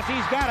 Yes,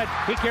 he's got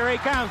it. Here he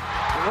comes.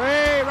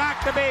 Way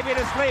rock the baby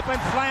to sleep and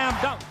slam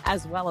dunk.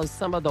 As well as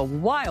some of the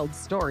wild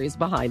stories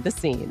behind the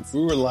scenes.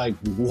 We were like,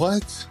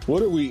 what?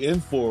 What are we in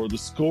for? The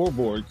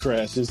scoreboard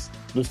crashes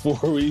before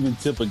we even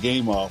tip a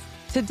game off.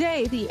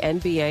 Today, the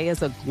NBA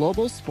is a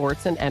global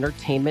sports and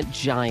entertainment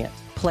giant.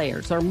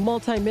 Players are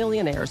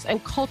multimillionaires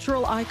and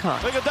cultural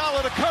icons.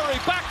 Iguodala to Curry,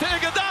 back to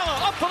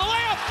Iguodala, up for the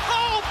layup.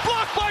 Oh,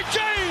 blocked by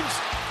James.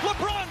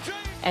 LeBron James.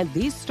 And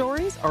these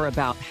stories are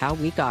about how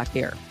we got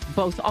here,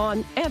 both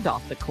on and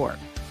off the court.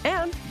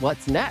 And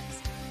what's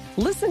next?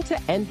 Listen to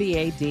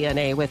NBA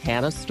DNA with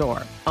Hannah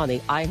Storm on the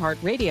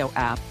iHeartRadio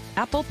app,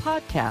 Apple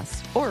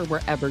Podcasts, or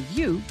wherever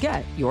you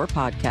get your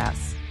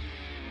podcasts.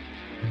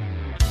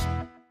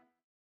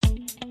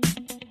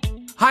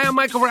 Hi, I'm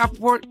Michael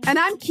Rappaport. And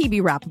I'm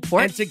Kibi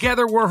Rappaport. And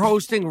together we're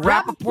hosting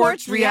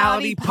Rappaport's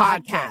Reality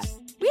Podcast.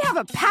 We have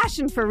a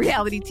passion for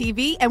reality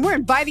TV, and we're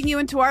inviting you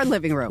into our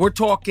living room. We're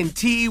talking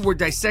tea, we're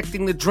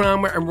dissecting the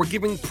drama, and we're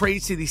giving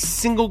praise to the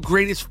single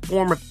greatest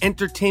form of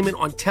entertainment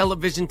on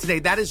television today.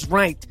 That is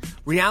right.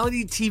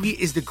 Reality TV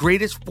is the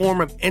greatest form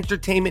of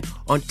entertainment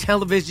on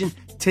television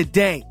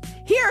today.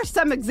 Here are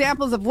some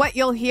examples of what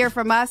you'll hear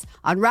from us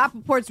on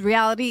Rappaport's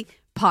Reality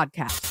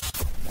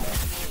Podcast.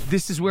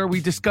 This is where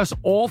we discuss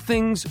all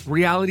things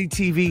reality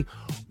TV,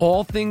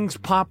 all things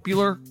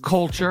popular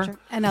culture.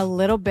 And a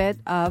little bit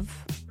of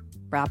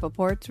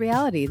Rappaport's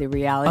reality, the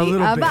reality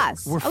of bit.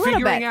 us. We're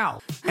figuring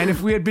out. And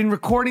if we had been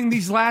recording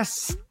these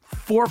last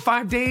 4 or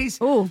 5 days,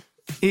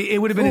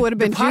 it would have been,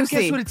 the podcast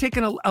juicy. would have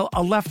taken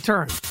a left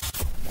turn.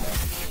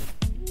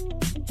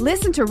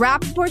 Listen to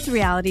Rappaport's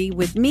Reality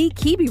with me,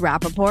 Kibi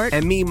Rappaport.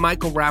 And me,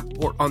 Michael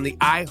Rappaport, on the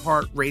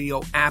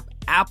iHeartRadio app,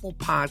 Apple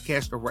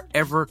Podcast, or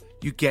wherever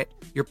you get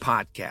your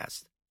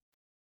podcast.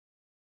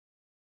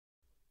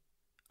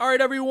 All right,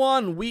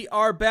 everyone, we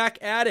are back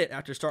at it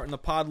after starting the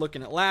pod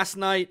looking at last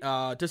night.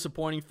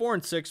 Disappointing,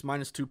 4-6,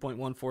 minus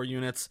 2.14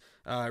 units.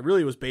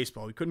 Really was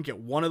baseball. We couldn't get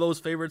one of those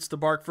favorites to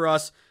bark for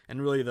us,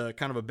 and really the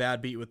kind of a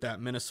bad beat with that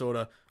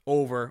Minnesota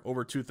over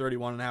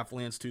 231.5,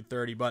 lands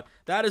 230. But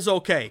that is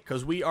okay,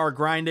 because we are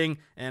grinding,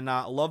 and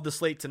love the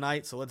slate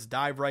tonight, so let's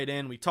dive right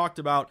in. We talked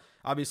about,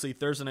 obviously,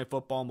 Thursday Night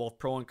Football in both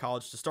pro and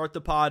college to start the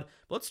pod,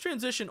 but let's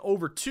transition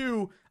over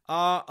to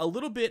a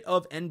little bit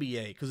of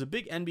NBA, because a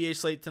big NBA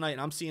slate tonight,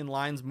 and I'm seeing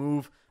lines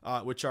move,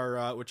 which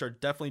are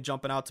definitely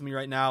jumping out to me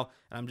right now.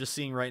 And I'm just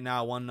seeing right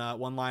now one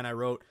line I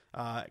wrote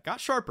got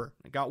sharper.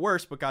 It got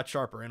worse, but got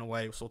sharper in a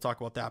way. So we'll talk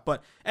about that.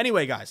 But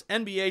anyway, guys,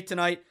 NBA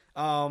tonight.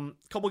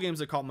 Couple games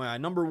that caught my eye.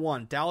 Number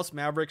one, Dallas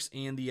Mavericks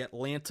and the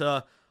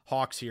Atlanta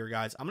Hawks here,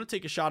 guys. I'm going to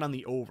take a shot on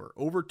the over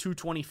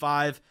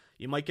 225.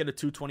 You might get a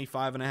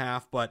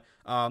 225.5, but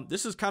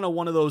this is kind of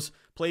one of those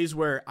plays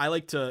where I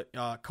like to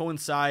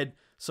coincide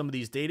some of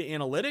these data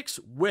analytics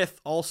with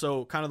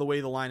also kind of the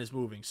way the line is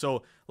moving. So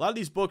a lot of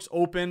these books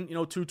open,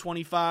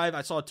 225.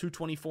 I saw a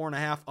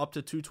 224.5 up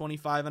to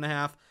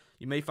 225.5.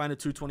 You may find a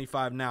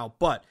 225 now,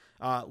 but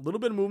a little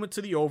bit of movement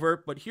to the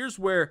over. But here's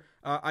where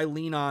I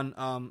lean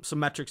on some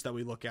metrics that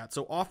we look at.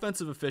 So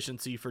offensive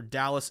efficiency for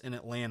Dallas and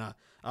Atlanta.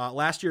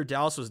 Last year,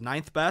 Dallas was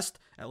 9th best.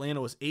 Atlanta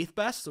was 8th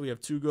best. So we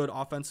have two good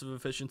offensive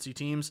efficiency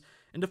teams.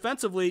 And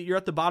defensively, you're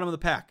at the bottom of the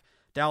pack.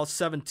 Dallas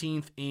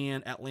 17th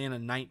and Atlanta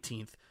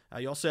 19th.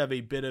 You also have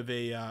a bit of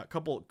a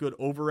couple good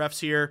over refs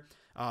here.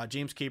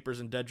 James Capers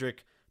and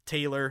Dedrick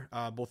Taylor,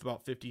 both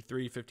about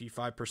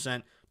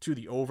 55% to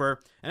the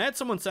over. And I had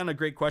someone send a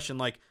great question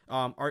like,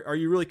 are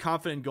you really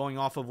confident going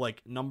off of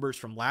like numbers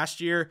from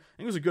last year? I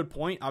think it was a good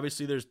point.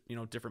 Obviously, there's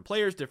different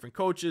players, different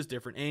coaches,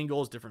 different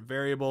angles, different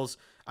variables.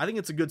 I think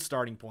it's a good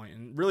starting point.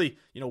 And really,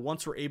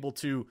 once we're able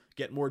to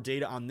get more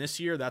data on this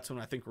year, that's when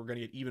I think we're going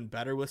to get even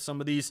better with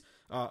some of these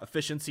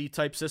efficiency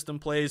type system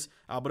plays.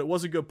 But it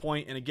was a good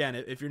point. And again,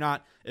 if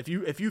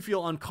you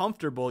feel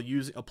uncomfortable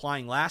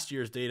applying last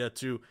year's data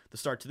to the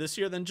start to this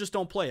year, then just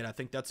don't play it. I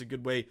think that's a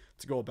good way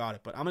to go about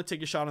it. But I'm going to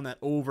take a shot on that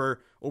over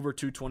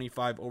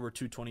 225, over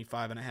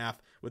 225.5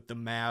 with the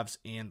Mavs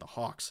and the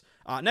Hawks.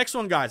 Next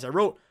one, guys, I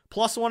wrote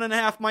plus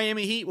 1.5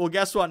 Miami Heat. Well,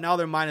 guess what? Now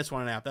they're minus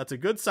 1.5. That's a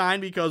good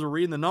sign because we're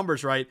reading the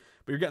numbers right,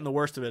 but you're getting the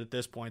worst of it at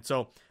this point.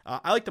 So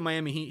I like the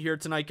Miami Heat here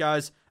tonight,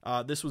 guys.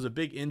 This was a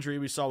big injury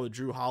we saw with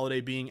Drew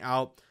Holiday being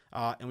out,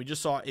 and we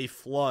just saw a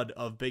flood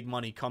of big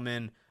money come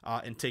in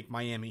and take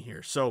Miami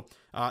here. So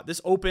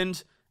this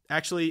opened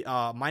actually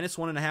minus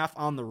 1.5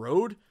 on the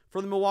road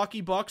for the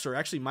Milwaukee Bucks, or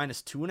actually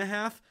minus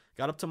 2.5.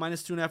 Got up to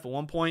minus 2.5 at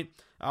one point.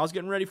 I was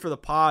getting ready for the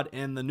pod,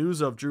 and the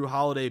news of Drew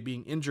Holiday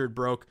being injured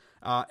broke.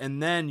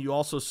 And then you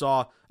also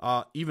saw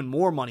even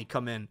more money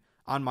come in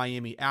on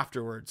Miami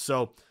afterwards.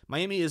 So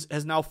Miami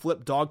has now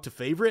flipped dog to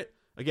favorite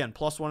again,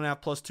 plus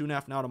 1.5, plus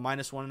 2.5, now to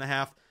minus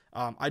 1.5.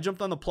 I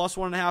jumped on the plus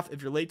 1.5.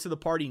 If you're late to the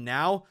party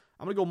now,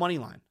 I'm going to go money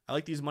line. I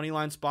like these money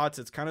line spots.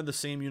 It's kind of the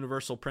same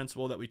universal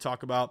principle that we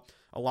talk about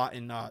a lot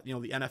in the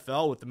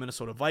NFL with the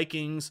Minnesota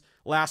Vikings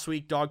last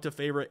week, dog to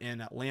favorite,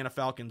 and Atlanta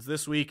Falcons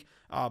this week.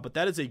 But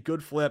that is a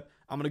good flip.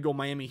 I'm going to go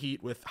Miami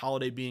Heat with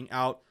Holiday being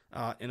out,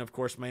 and of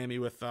course Miami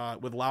with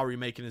Lowry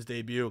making his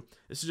debut.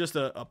 This is just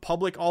a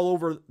public all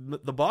over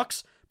the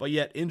Bucks, but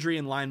yet injury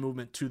and line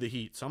movement to the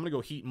Heat. So I'm going to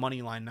go Heat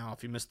money line now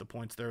if you missed the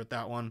points there with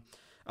that one.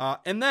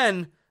 And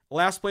then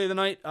last play of the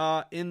night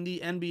in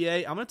the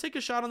NBA, I'm going to take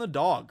a shot on the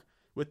dog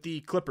with the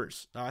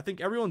Clippers. I think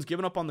everyone's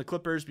given up on the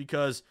Clippers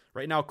because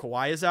right now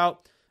Kawhi is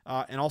out.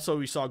 And also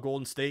we saw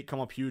Golden State come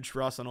up huge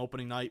for us on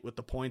opening night with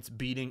the points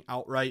beating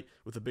outright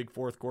with a big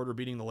fourth quarter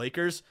beating the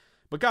Lakers.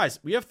 But guys,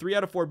 we have 3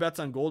 out of 4 bets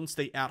on Golden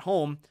State at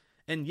home,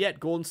 and yet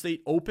Golden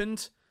State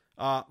opened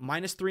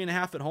minus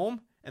 3.5 at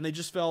home, and they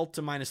just fell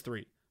to minus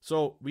 3.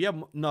 So we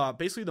have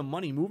basically the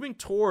money moving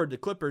toward the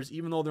Clippers,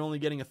 even though they're only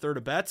getting a third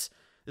of bets.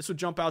 This would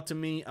jump out to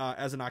me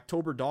as an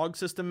October dog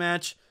system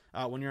match.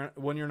 When you're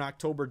an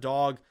October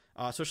dog,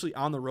 especially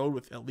on the road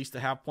with at least a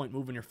half-point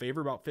move in your favor,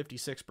 about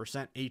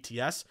 56%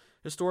 ATS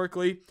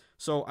historically.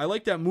 So I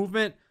like that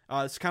movement.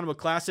 It's kind of a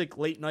classic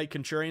late-night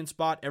contrarian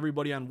spot.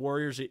 Everybody on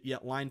Warriors,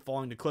 yet line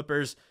falling to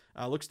Clippers.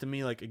 Looks to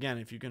me like, again,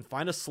 if you can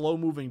find a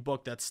slow-moving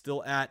book that's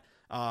still at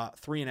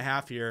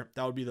 3.5 here,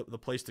 that would be the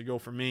place to go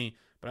for me.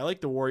 But I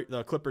like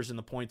the Clippers in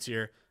the points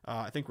here.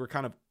 I think we're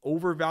kind of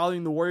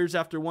overvaluing the Warriors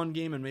after one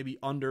game and maybe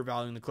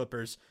undervaluing the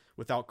Clippers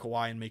without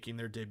Kawhi and making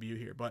their debut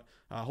here. But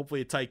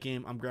hopefully a tight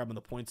game. I'm grabbing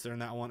the points there in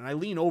that one. And I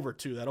lean over,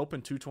 too. That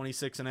opened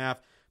 226.5.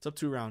 It's up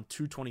to around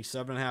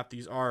 227.5.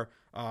 These are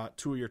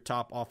two of your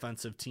top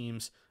offensive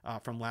teams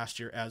from last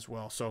year as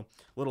well. So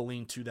a little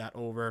lean to that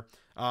over.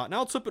 Now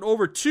let's flip it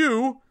over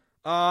to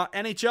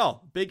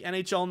NHL. Big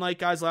NHL night,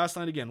 guys. Last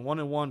night, again,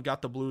 1-1.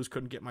 Got the Blues.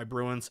 Couldn't get my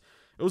Bruins.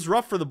 It was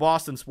rough for the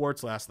Boston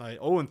sports last night.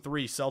 0-3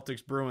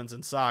 Celtics, Bruins,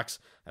 and Sox.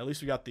 At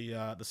least we got the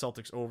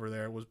Celtics over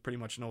there. It was pretty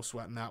much no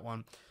sweat in that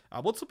one.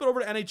 Let's flip it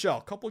over to NHL.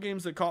 A couple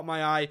games that caught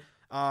my eye.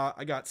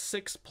 I got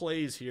 6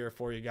 plays here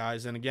for you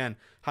guys. And again,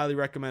 highly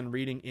recommend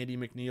reading Andy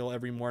McNeil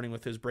every morning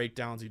with his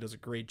breakdowns. He does a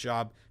great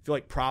job. I feel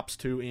like props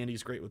too.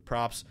 Andy's great with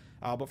props.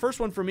 But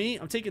first one for me,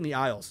 I'm taking the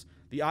Isles.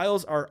 The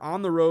Isles are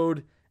on the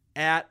road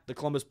at the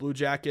Columbus Blue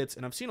Jackets,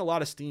 and I've seen a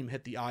lot of steam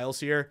hit the Isles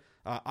here.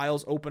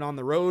 Isles open on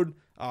the road,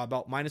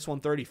 about minus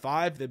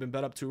 135. They've been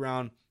bet up to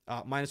around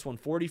minus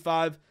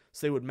 145,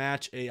 so they would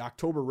match a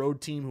October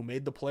road team who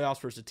made the playoffs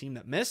versus a team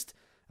that missed.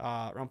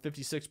 Around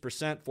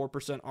 56%,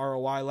 4%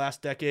 ROI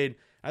last decade.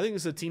 I think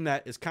this is a team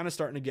that is kind of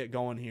starting to get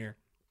going here.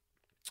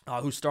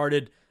 Who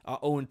started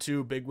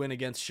 0-2, big win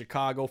against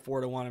Chicago,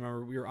 4-1. I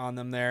remember we were on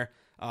them there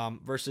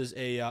versus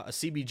a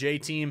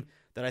CBJ team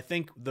that I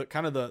think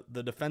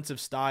the defensive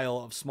style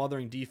of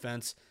smothering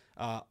defense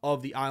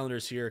of the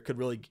Islanders here could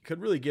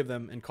really give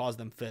them and cause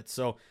them fits.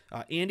 So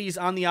Andy's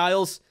on the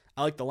Isles.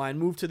 I like the line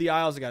move to the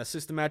Isles. I got a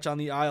system match on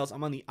the Isles.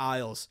 I'm on the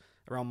Isles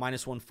around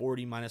minus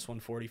 140, minus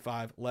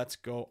 145. Let's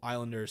go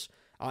Islanders.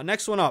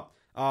 Next one up,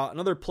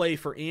 another play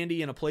for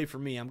Andy and a play for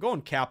me. I'm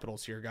going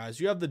Capitals here, guys.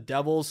 You have the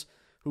Devils,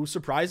 who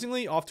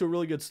surprisingly off to a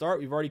really good start.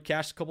 We've already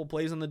cashed a couple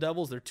plays on the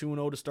Devils. They're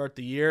 2-0 to start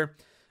the year.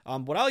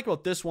 What I like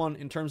about this one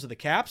in terms of the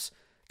Caps,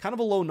 kind of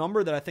a low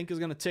number that I think is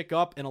going to tick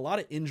up, and a lot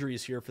of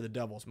injuries here for the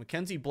Devils.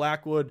 Mackenzie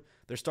Blackwood,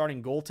 their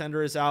starting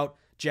goaltender, is out.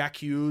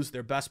 Jack Hughes,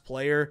 their best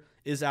player,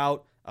 is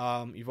out.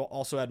 You've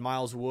also had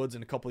Miles Woods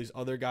and a couple of these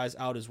other guys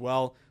out as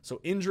well.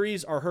 So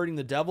injuries are hurting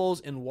the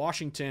Devils, and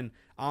Washington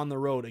on the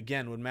road,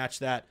 again, would match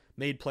that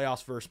made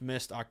playoffs versus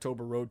missed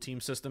October road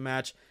team system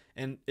match.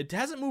 And it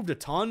hasn't moved a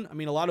ton. I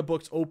mean, a lot of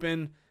books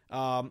open,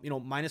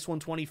 minus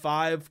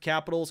 125.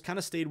 Capitals kind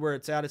of stayed where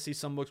it's at. I see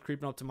some books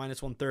creeping up to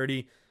minus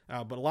 130.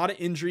 But a lot of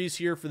injuries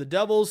here for the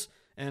Devils,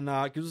 and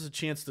gives us a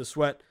chance to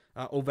sweat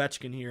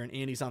Ovechkin here, and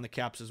Andy's on the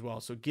Caps as well.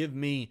 So give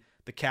me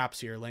the Caps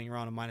here, laying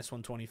around a minus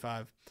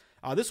 125.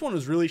 This one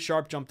was really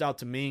sharp, jumped out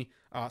to me.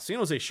 San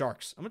Jose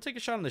Sharks. I'm going to take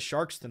a shot on the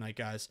Sharks tonight,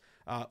 guys.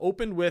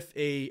 Opened with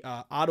a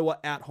Ottawa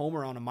at home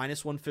around a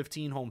minus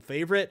 115 home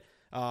favorite,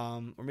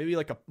 or maybe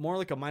more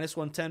like a minus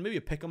 110, maybe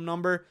a pick'em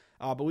number.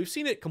 But we've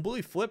seen it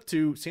completely flip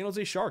to San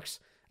Jose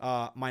Sharks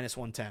minus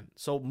 110.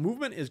 So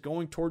movement is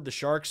going toward the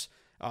Sharks.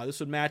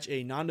 This would match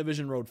a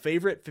non-division road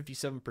favorite,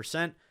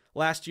 57%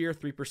 last year,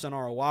 3%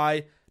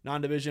 ROI.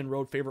 Non-division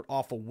road favorite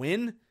off a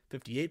win,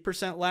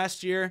 58%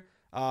 last year.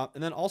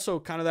 And then also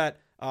kind of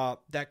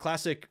that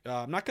classic,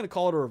 I'm not going to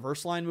call it a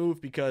reverse line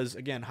move because,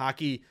 again,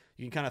 hockey,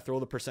 you can kind of throw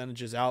the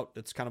percentages out.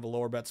 It's kind of a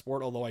lower bet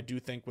sport, although I do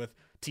think with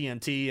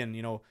TNT and,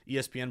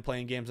 ESPN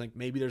playing games, like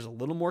maybe there's a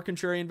little more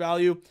contrarian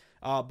value.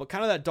 But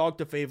kind of that dog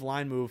to fave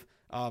line move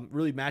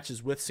really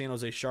matches with San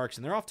Jose Sharks,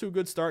 and they're off to a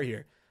good start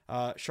here.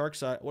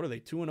 Sharks, what are they,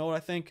 2-0, I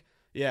think?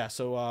 Yeah,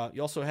 so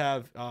you also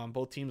have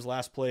both teams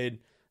last played,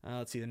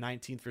 let's see, the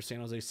 19th for San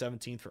Jose,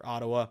 17th for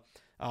Ottawa.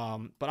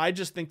 But I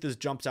just think this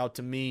jumps out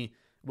to me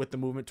with the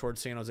movement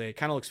towards San Jose. It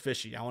kind of looks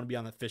fishy. I want to be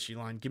on the fishy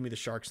line. Give me the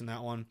Sharks in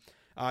that one.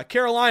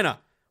 Carolina,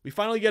 we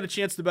finally get a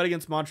chance to bet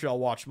against Montreal.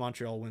 Watch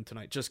Montreal win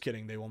tonight. Just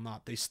kidding. They will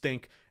not. They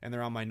stink, and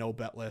they're on my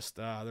no-bet list.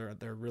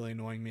 They're really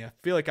annoying me. I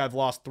feel like I've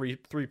lost three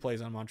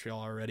plays on Montreal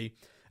already.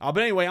 But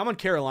anyway, I'm on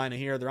Carolina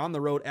here. They're on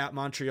the road at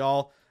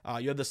Montreal.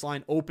 You have this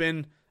line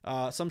open.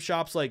 Some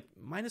shops like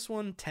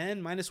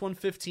 -110,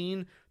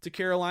 -115 to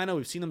Carolina.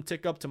 We've seen them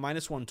tick up to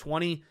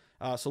 -120.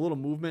 So a little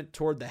movement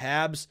toward the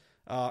Habs.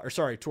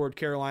 Toward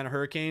Carolina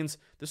Hurricanes.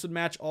 This would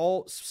match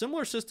all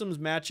similar systems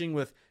matching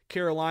with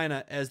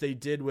Carolina as they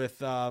did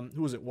with,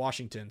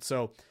 Washington.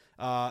 So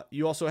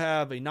you also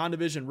have a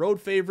non-division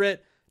road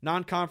favorite,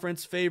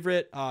 non-conference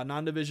favorite,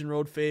 non-division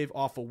road fave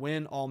off a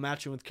win, all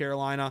matching with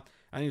Carolina.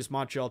 I think this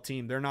Montreal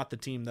team, they're not the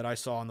team that I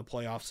saw in the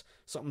playoffs.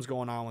 Something's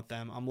going on with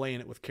them. I'm laying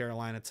it with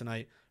Carolina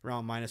tonight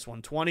around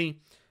 -120.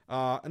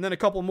 And then a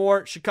couple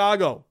more.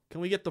 Chicago.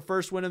 Can we get the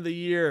first win of the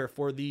year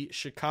for the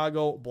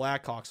Chicago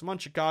Blackhawks? I'm on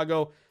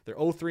Chicago. They're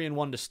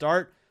 0-3-1 to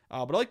start.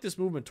 But I like this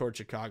movement toward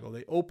Chicago.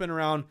 They open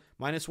around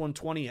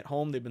 -120 at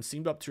home. They've been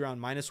steamed up to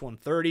around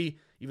 -130,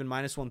 even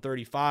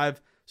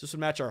 -135. So this would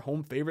match our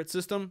home favorite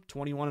system,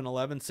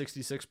 21-11,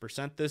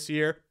 66% this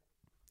year.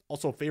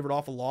 Also favored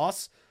off a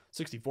loss,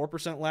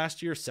 64%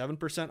 last year,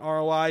 7%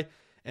 ROI.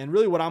 And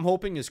really what I'm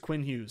hoping is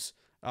Quinn Hughes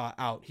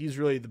out. He's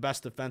really the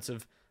best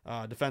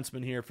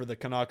defenseman here for the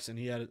Canucks, and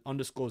he had an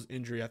undisclosed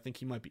injury. I think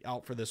he might be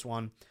out for this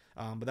one,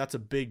 but that's a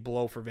big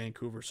blow for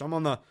Vancouver. So I'm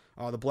on the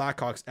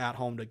Blackhawks at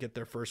home to get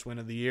their first win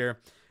of the year.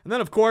 And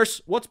then, of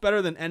course, what's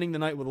better than ending the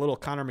night with a little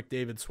Connor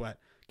McDavid sweat?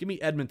 Give me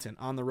Edmonton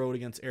on the road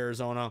against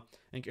Arizona.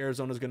 I think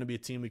Arizona is going to be a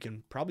team we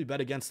can probably bet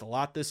against a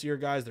lot this year,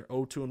 guys. They're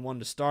 0-2-1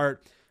 to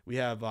start. We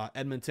have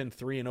Edmonton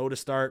 3-0 to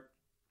start.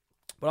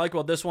 What I like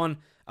about this one,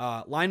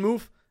 line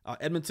move.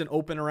 Edmonton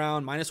open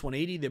around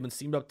 -180. They've been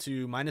steamed up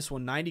to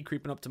 -190,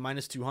 creeping up to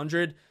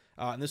 -200.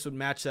 And this would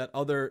match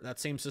that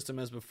same system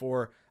as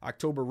before.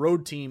 October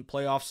road team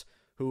playoffs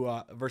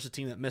versus a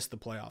team that missed the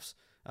playoffs.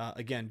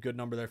 Again, good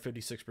number there,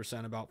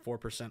 56%, about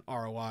 4%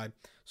 ROI.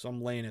 So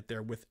I'm laying it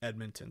there with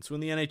Edmonton. So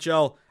in the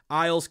NHL,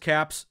 Isles,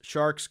 Caps,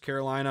 Sharks,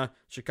 Carolina,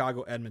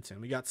 Chicago, Edmonton.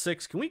 We got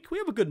 6. Can we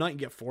have a good night and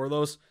get 4 of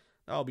those?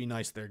 That'll be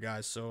nice there,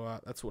 guys. So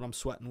that's what I'm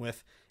sweating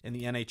with in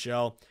the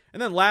NHL.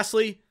 And then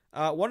lastly,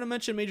 want to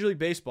mention Major League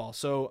Baseball.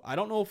 So I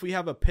don't know if we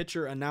have a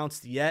pitcher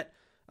announced yet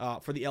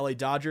for the LA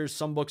Dodgers.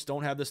 Some books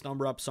don't have this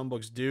number up. Some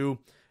books do.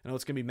 I know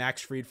it's going to be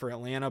Max Fried for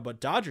Atlanta, but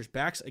Dodgers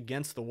backs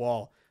against the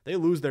wall. They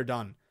lose, they're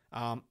done.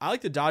 I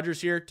like the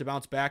Dodgers here to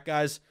bounce back,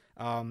 guys.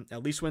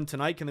 At least win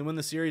tonight. Can they win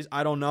the series?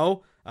 I don't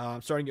know.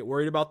 I'm starting to get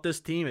worried about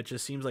this team. It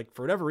just seems like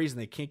for whatever reason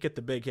they can't get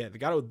the big hit. They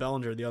got it with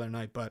Bellinger the other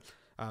night, but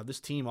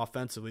this team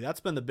offensively, that's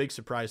been the big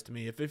surprise to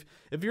me.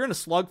 If you're in a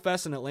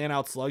slugfest and Atlanta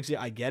outslugs you,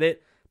 I get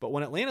it. But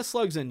when Atlanta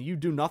slugs and you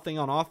do nothing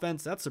on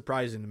offense, that's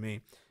surprising to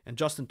me. And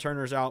Justin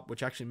Turner's out,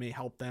 which actually may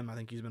help them. I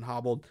think he's been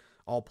hobbled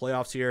all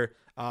playoffs here.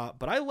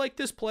 But I like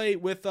this play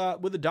with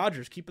the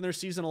Dodgers, keeping their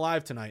season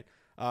alive tonight.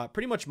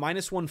 Pretty much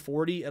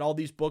 -140 at all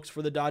these books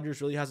for the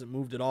Dodgers. Really hasn't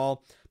moved at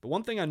all. But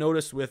one thing I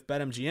noticed with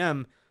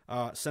BetMGM,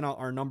 sent out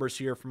our numbers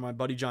here from my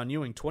buddy John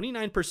Ewing.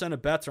 29%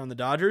 of bets are on the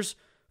Dodgers.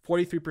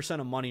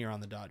 43% of money are on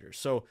the Dodgers.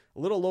 So a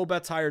little low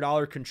bets, higher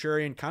dollar,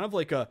 contrarian, kind of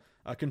like a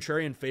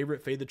contrarian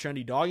favorite, fade the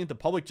trendy dog. And the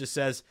public just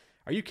says,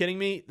 are you kidding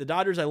me? The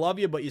Dodgers, I love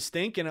you, but you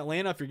stink. In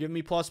Atlanta, if you're giving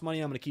me plus money,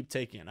 I'm going to keep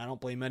taking it. I don't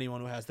blame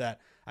anyone who has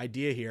that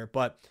idea here.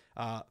 But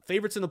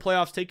favorites in the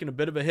playoffs taking a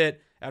bit of a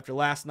hit after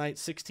last night,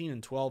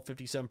 16-12,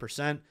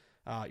 57%.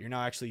 You're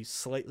now actually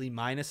slightly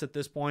minus at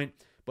this point.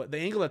 But the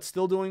angle that's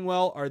still doing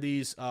well are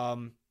these,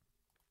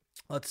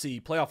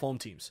 playoff home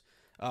teams.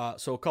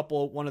 So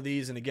one of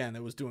these, and again,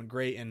 it was doing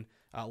great and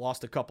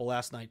lost a couple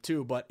last night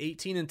too. But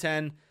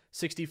 18-10,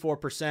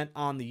 64%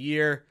 on the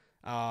year.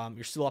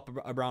 You're still up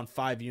around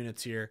 5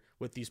 units here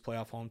with these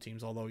playoff home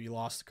teams, although you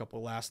lost a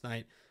couple last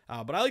night.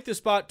 But I like this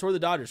spot toward the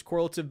Dodgers.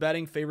 Correlative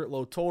betting, favorite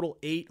low total,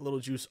 8, little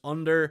juice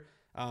under.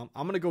 I'm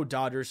going to go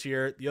Dodgers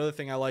here. The other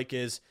thing I like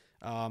is,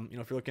 if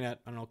you're looking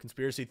at,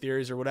 conspiracy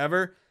theories or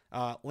whatever,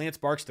 Lance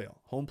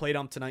Barksdale, home plate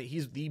ump tonight.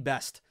 He's the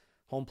best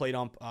home plate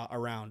ump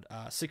around.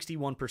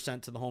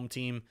 61% to the home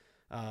team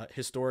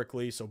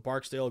historically. So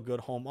Barksdale,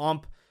 good home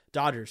ump.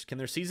 Dodgers, can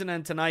their season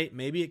end tonight?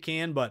 Maybe it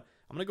can, but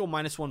I'm going to go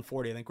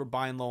 -140. I think we're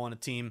buying low on a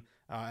team,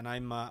 and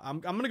I'm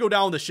going to go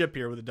down the ship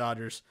here with the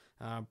Dodgers.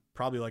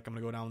 Probably like I'm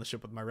going to go down the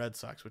ship with my Red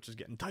Sox, which is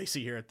getting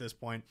dicey here at this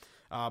point.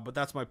 But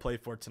that's my play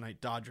for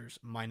tonight. Dodgers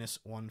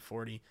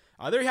 -140.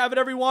 There you have it,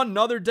 everyone.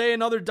 Another day,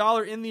 another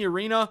dollar in the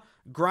arena.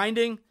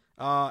 Grinding.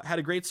 Had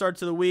a great start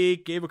to the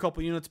week. Gave a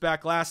couple units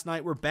back last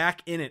night. We're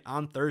back in it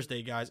on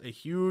Thursday, guys. A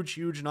huge,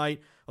 huge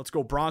night. Let's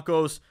go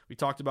Broncos. We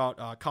talked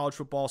about college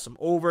football, some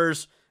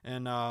overs,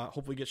 and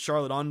hopefully get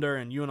Charlotte under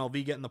and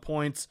UNLV getting the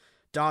points.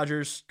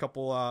 Dodgers,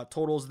 couple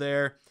totals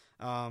there.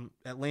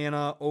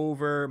 Atlanta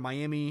over.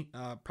 Miami,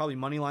 probably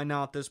money line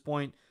now at this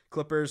point.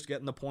 Clippers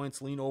getting the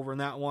points, lean over in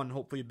that one.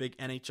 Hopefully a big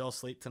NHL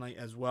slate tonight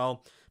as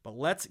well. But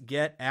let's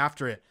get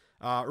after it.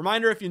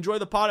 Reminder, if you enjoy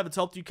the pod, if it's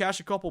helped you cash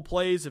a couple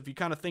plays, if you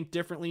kind of think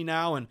differently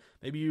now and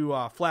maybe you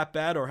flat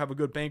bet or have a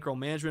good bankroll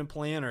management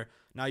plan, or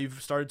now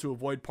you've started to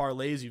avoid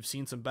parlays, you've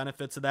seen some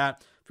benefits of that.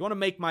 If you want to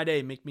make my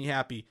day, make me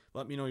happy,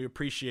 let me know you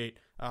appreciate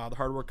the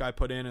hard work I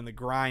put in and the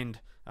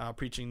grind,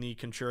 preaching the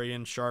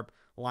contrarian, sharp,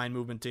 line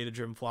movement,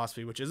 data-driven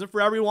philosophy, which isn't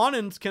for everyone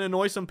and can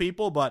annoy some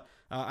people, but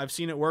I've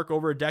seen it work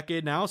over a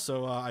decade now,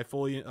 so I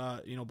fully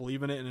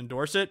believe in it and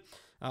endorse it.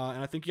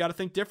 And I think you got to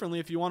think differently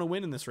if you want to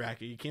win in this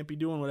racket. You can't be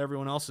doing what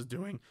everyone else is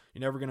doing.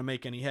 You're never going to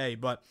make any hay.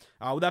 But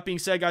with that being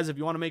said, guys, if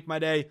you want to make my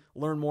day,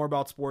 learn more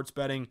about sports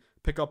betting,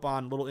 pick up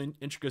on little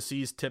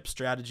intricacies, tips,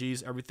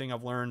 strategies, everything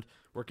I've learned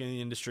working in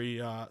the industry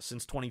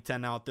since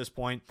 2010 now at this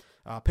point,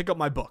 pick up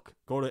my book.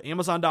 Go to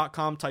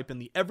Amazon.com, type in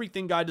the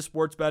Everything Guide to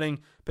Sports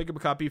Betting, pick up a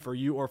copy for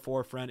you or for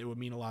a friend. It would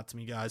mean a lot to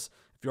me, guys.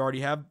 If you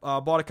already have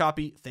bought a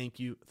copy, thank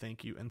you,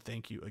 and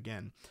thank you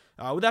again.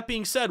 With that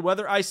being said,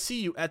 whether I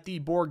see you at the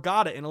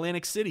Borgata in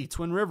Atlantic City,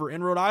 Twin River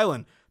in Rhode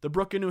Island, the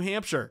Brook in New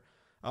Hampshire,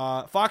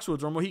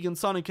 Foxwoods or Mohegan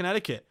Sun in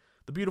Connecticut,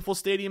 the beautiful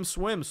Stadium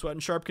Swim, Sweat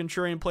and Sharp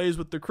Contrarian plays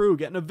with the crew,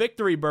 getting a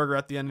victory burger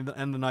at the end of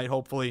the night,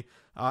 hopefully,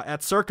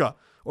 at Circa,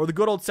 or the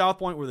good old South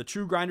Point where the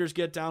true grinders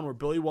get down, where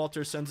Billy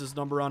Walters sends his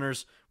number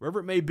runners, wherever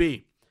it may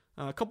be.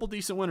 A couple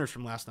decent winners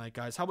from last night,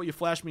 guys. How about you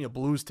flash me a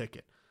Blues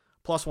ticket?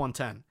 Plus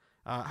 110.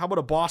 How about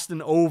a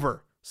Boston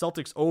over?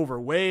 Celtics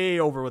over, way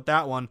over with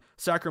that one.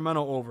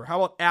 Sacramento over.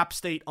 How about App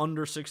State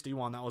under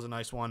 61? That was a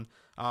nice one.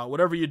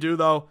 Whatever you do,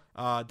 though,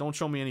 don't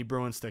show me any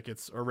Bruins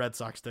tickets or Red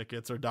Sox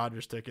tickets or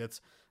Dodgers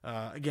tickets.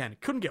 Again,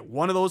 couldn't get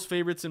one of those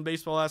favorites in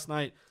baseball last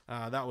night.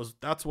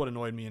 That's what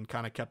annoyed me and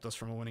kind of kept us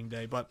from a winning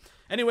day. But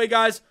anyway,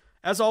 guys,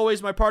 as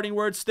always, my parting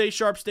words, stay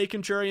sharp, stay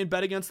contrarian,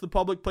 bet against the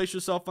public, place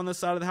yourself on this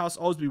side of the house,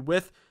 always be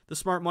with the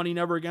smart money,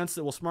 never against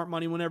it. Will smart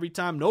money win every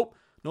time? Nope.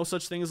 No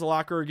such thing as a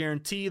lock or a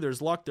guarantee. There's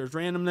luck. There's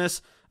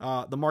randomness.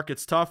 The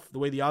market's tough. The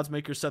way the odds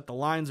makers set the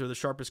lines are the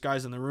sharpest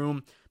guys in the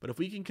room. But if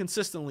we can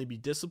consistently be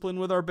disciplined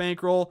with our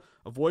bankroll,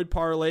 avoid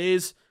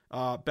parlays,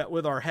 bet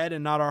with our head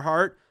and not our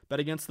heart, bet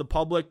against the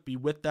public, be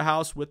with the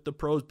house, with the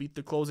pros, beat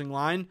the closing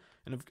line,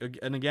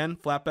 and again,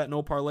 flat bet,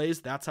 no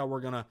parlays, that's how we're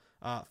going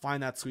to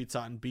find that sweet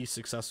spot and be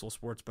successful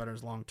sports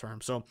bettors long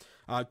term. So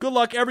good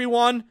luck,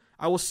 everyone.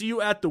 I will see you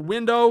at the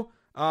window.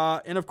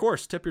 And of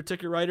course, tip your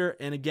ticket writer.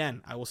 And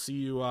again, I will see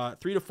you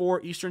 3 to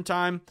 4 Eastern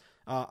time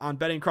on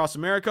Betting Across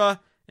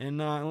America. And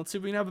let's see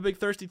if we can have a big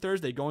Thirsty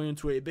Thursday going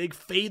into a big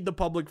Fade the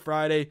Public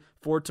Friday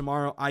for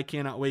tomorrow. I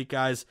cannot wait,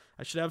 guys.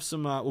 I should have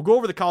some, we'll go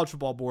over the college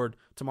football board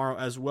tomorrow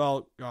as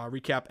well.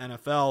 Recap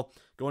NFL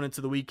going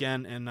into the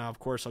weekend. And of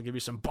course, I'll give you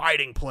some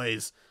biting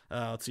plays.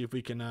 Let's see if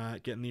we can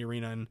get in the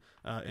arena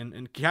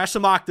and cash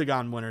some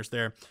Octagon winners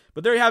there.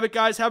 But there you have it,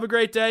 guys. Have a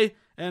great day.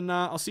 And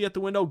I'll see you at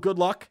the window. Good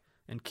luck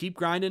and keep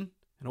grinding.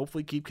 And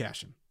hopefully keep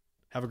cashing.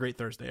 Have a great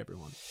Thursday,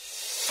 everyone.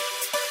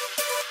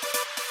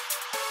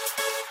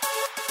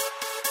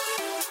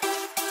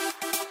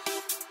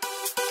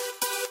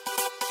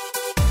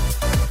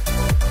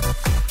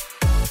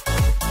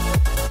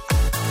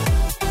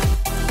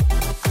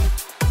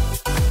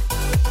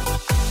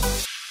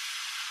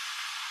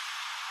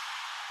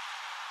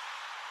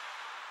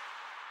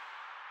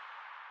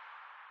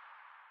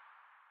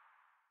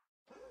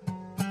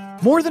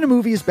 More Than a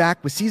Movie is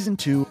back with Season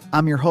 2.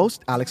 I'm your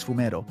host, Alex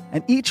Fumero,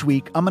 and each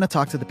week I'm going to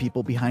talk to the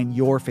people behind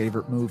your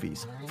favorite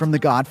movies. From The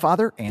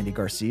Godfather, Andy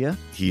Garcia.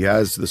 He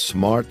has the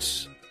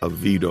smarts of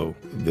Vito,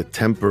 the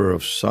temper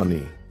of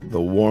Sonny, the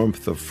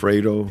warmth of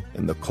Fredo,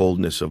 and the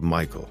coldness of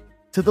Michael.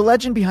 To the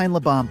legend behind La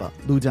Bamba,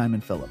 Lou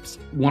Diamond Phillips.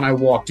 When I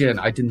walked in,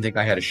 I didn't think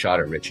I had a shot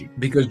at Richie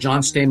because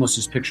John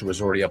Stamos' picture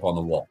was already up on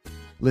the wall.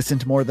 Listen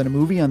to More Than a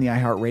Movie on the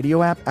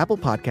iHeartRadio app, Apple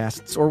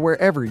Podcasts, or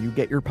wherever you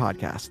get your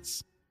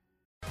podcasts.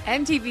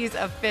 MTV's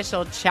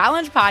official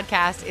Challenge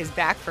podcast is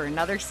back for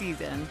another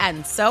season.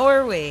 And so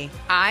are we.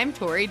 I'm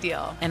Tori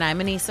Deal. And I'm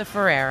Anissa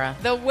Ferreira.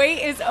 The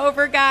wait is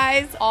over,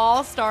 guys.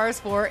 All Stars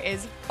 4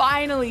 is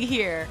finally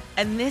here.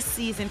 And this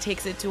season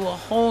takes it to a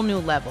whole new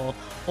level.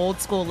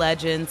 Old school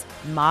legends,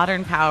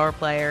 modern power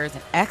players,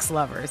 and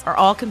ex-lovers are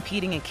all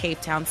competing in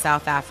Cape Town,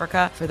 South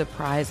Africa for the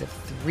prize of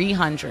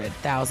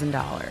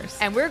 $300,000.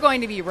 And we're going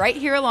to be right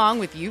here along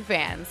with you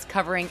fans,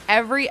 covering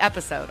every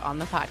episode on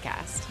the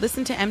podcast.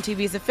 Listen to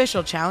MTV's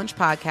official Challenge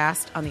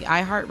podcast on the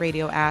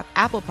iHeartRadio app,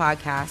 Apple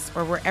Podcasts,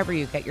 or wherever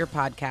you get your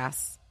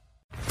podcasts.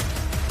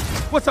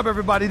 What's up,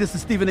 everybody? This is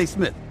Stephen A.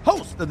 Smith,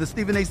 host of the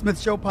Stephen A. Smith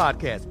Show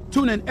podcast.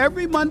 Tune in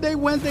every Monday,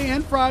 Wednesday,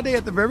 and Friday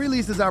at the very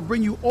least as I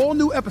bring you all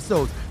new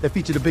episodes that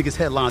feature the biggest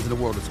headlines in the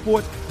world of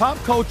sports, pop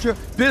culture,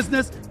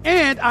 business,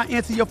 and I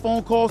answer your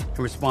phone calls and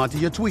respond to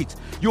your tweets.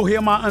 You'll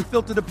hear my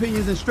unfiltered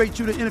opinions and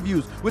straight-shooter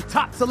interviews with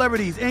top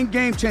celebrities and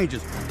game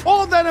changers.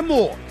 All that and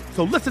more.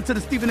 So listen to the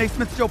Stephen A.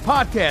 Smith Show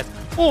podcast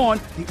on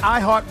the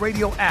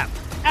iHeartRadio app,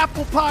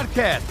 Apple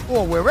Podcasts,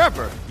 or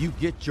wherever you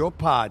get your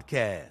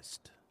podcast.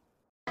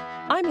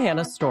 I'm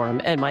Hannah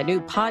Storm, and my new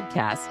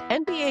podcast,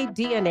 NBA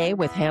DNA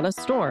with Hannah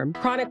Storm,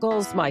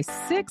 chronicles my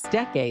 6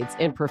 decades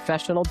in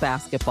professional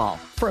basketball.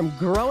 From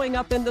growing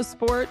up in the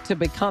sport to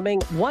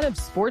becoming one of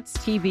sports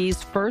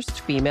TV's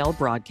first female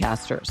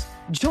broadcasters.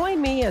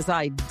 Join me as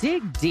I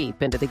dig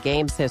deep into the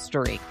game's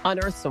history,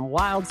 unearth some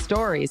wild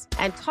stories,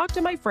 and talk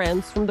to my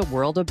friends from the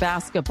world of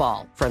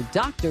basketball, from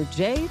Dr.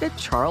 J to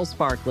Charles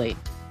Barkley.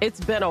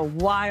 It's been a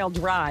wild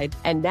ride,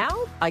 and now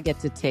I get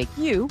to take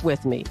you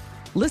with me.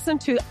 Listen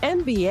to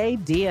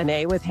NBA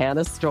DNA with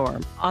Hannah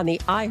Storm on the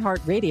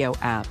iHeartRadio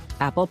app,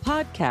 Apple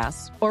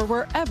Podcasts, or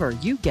wherever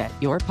you get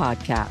your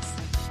podcasts.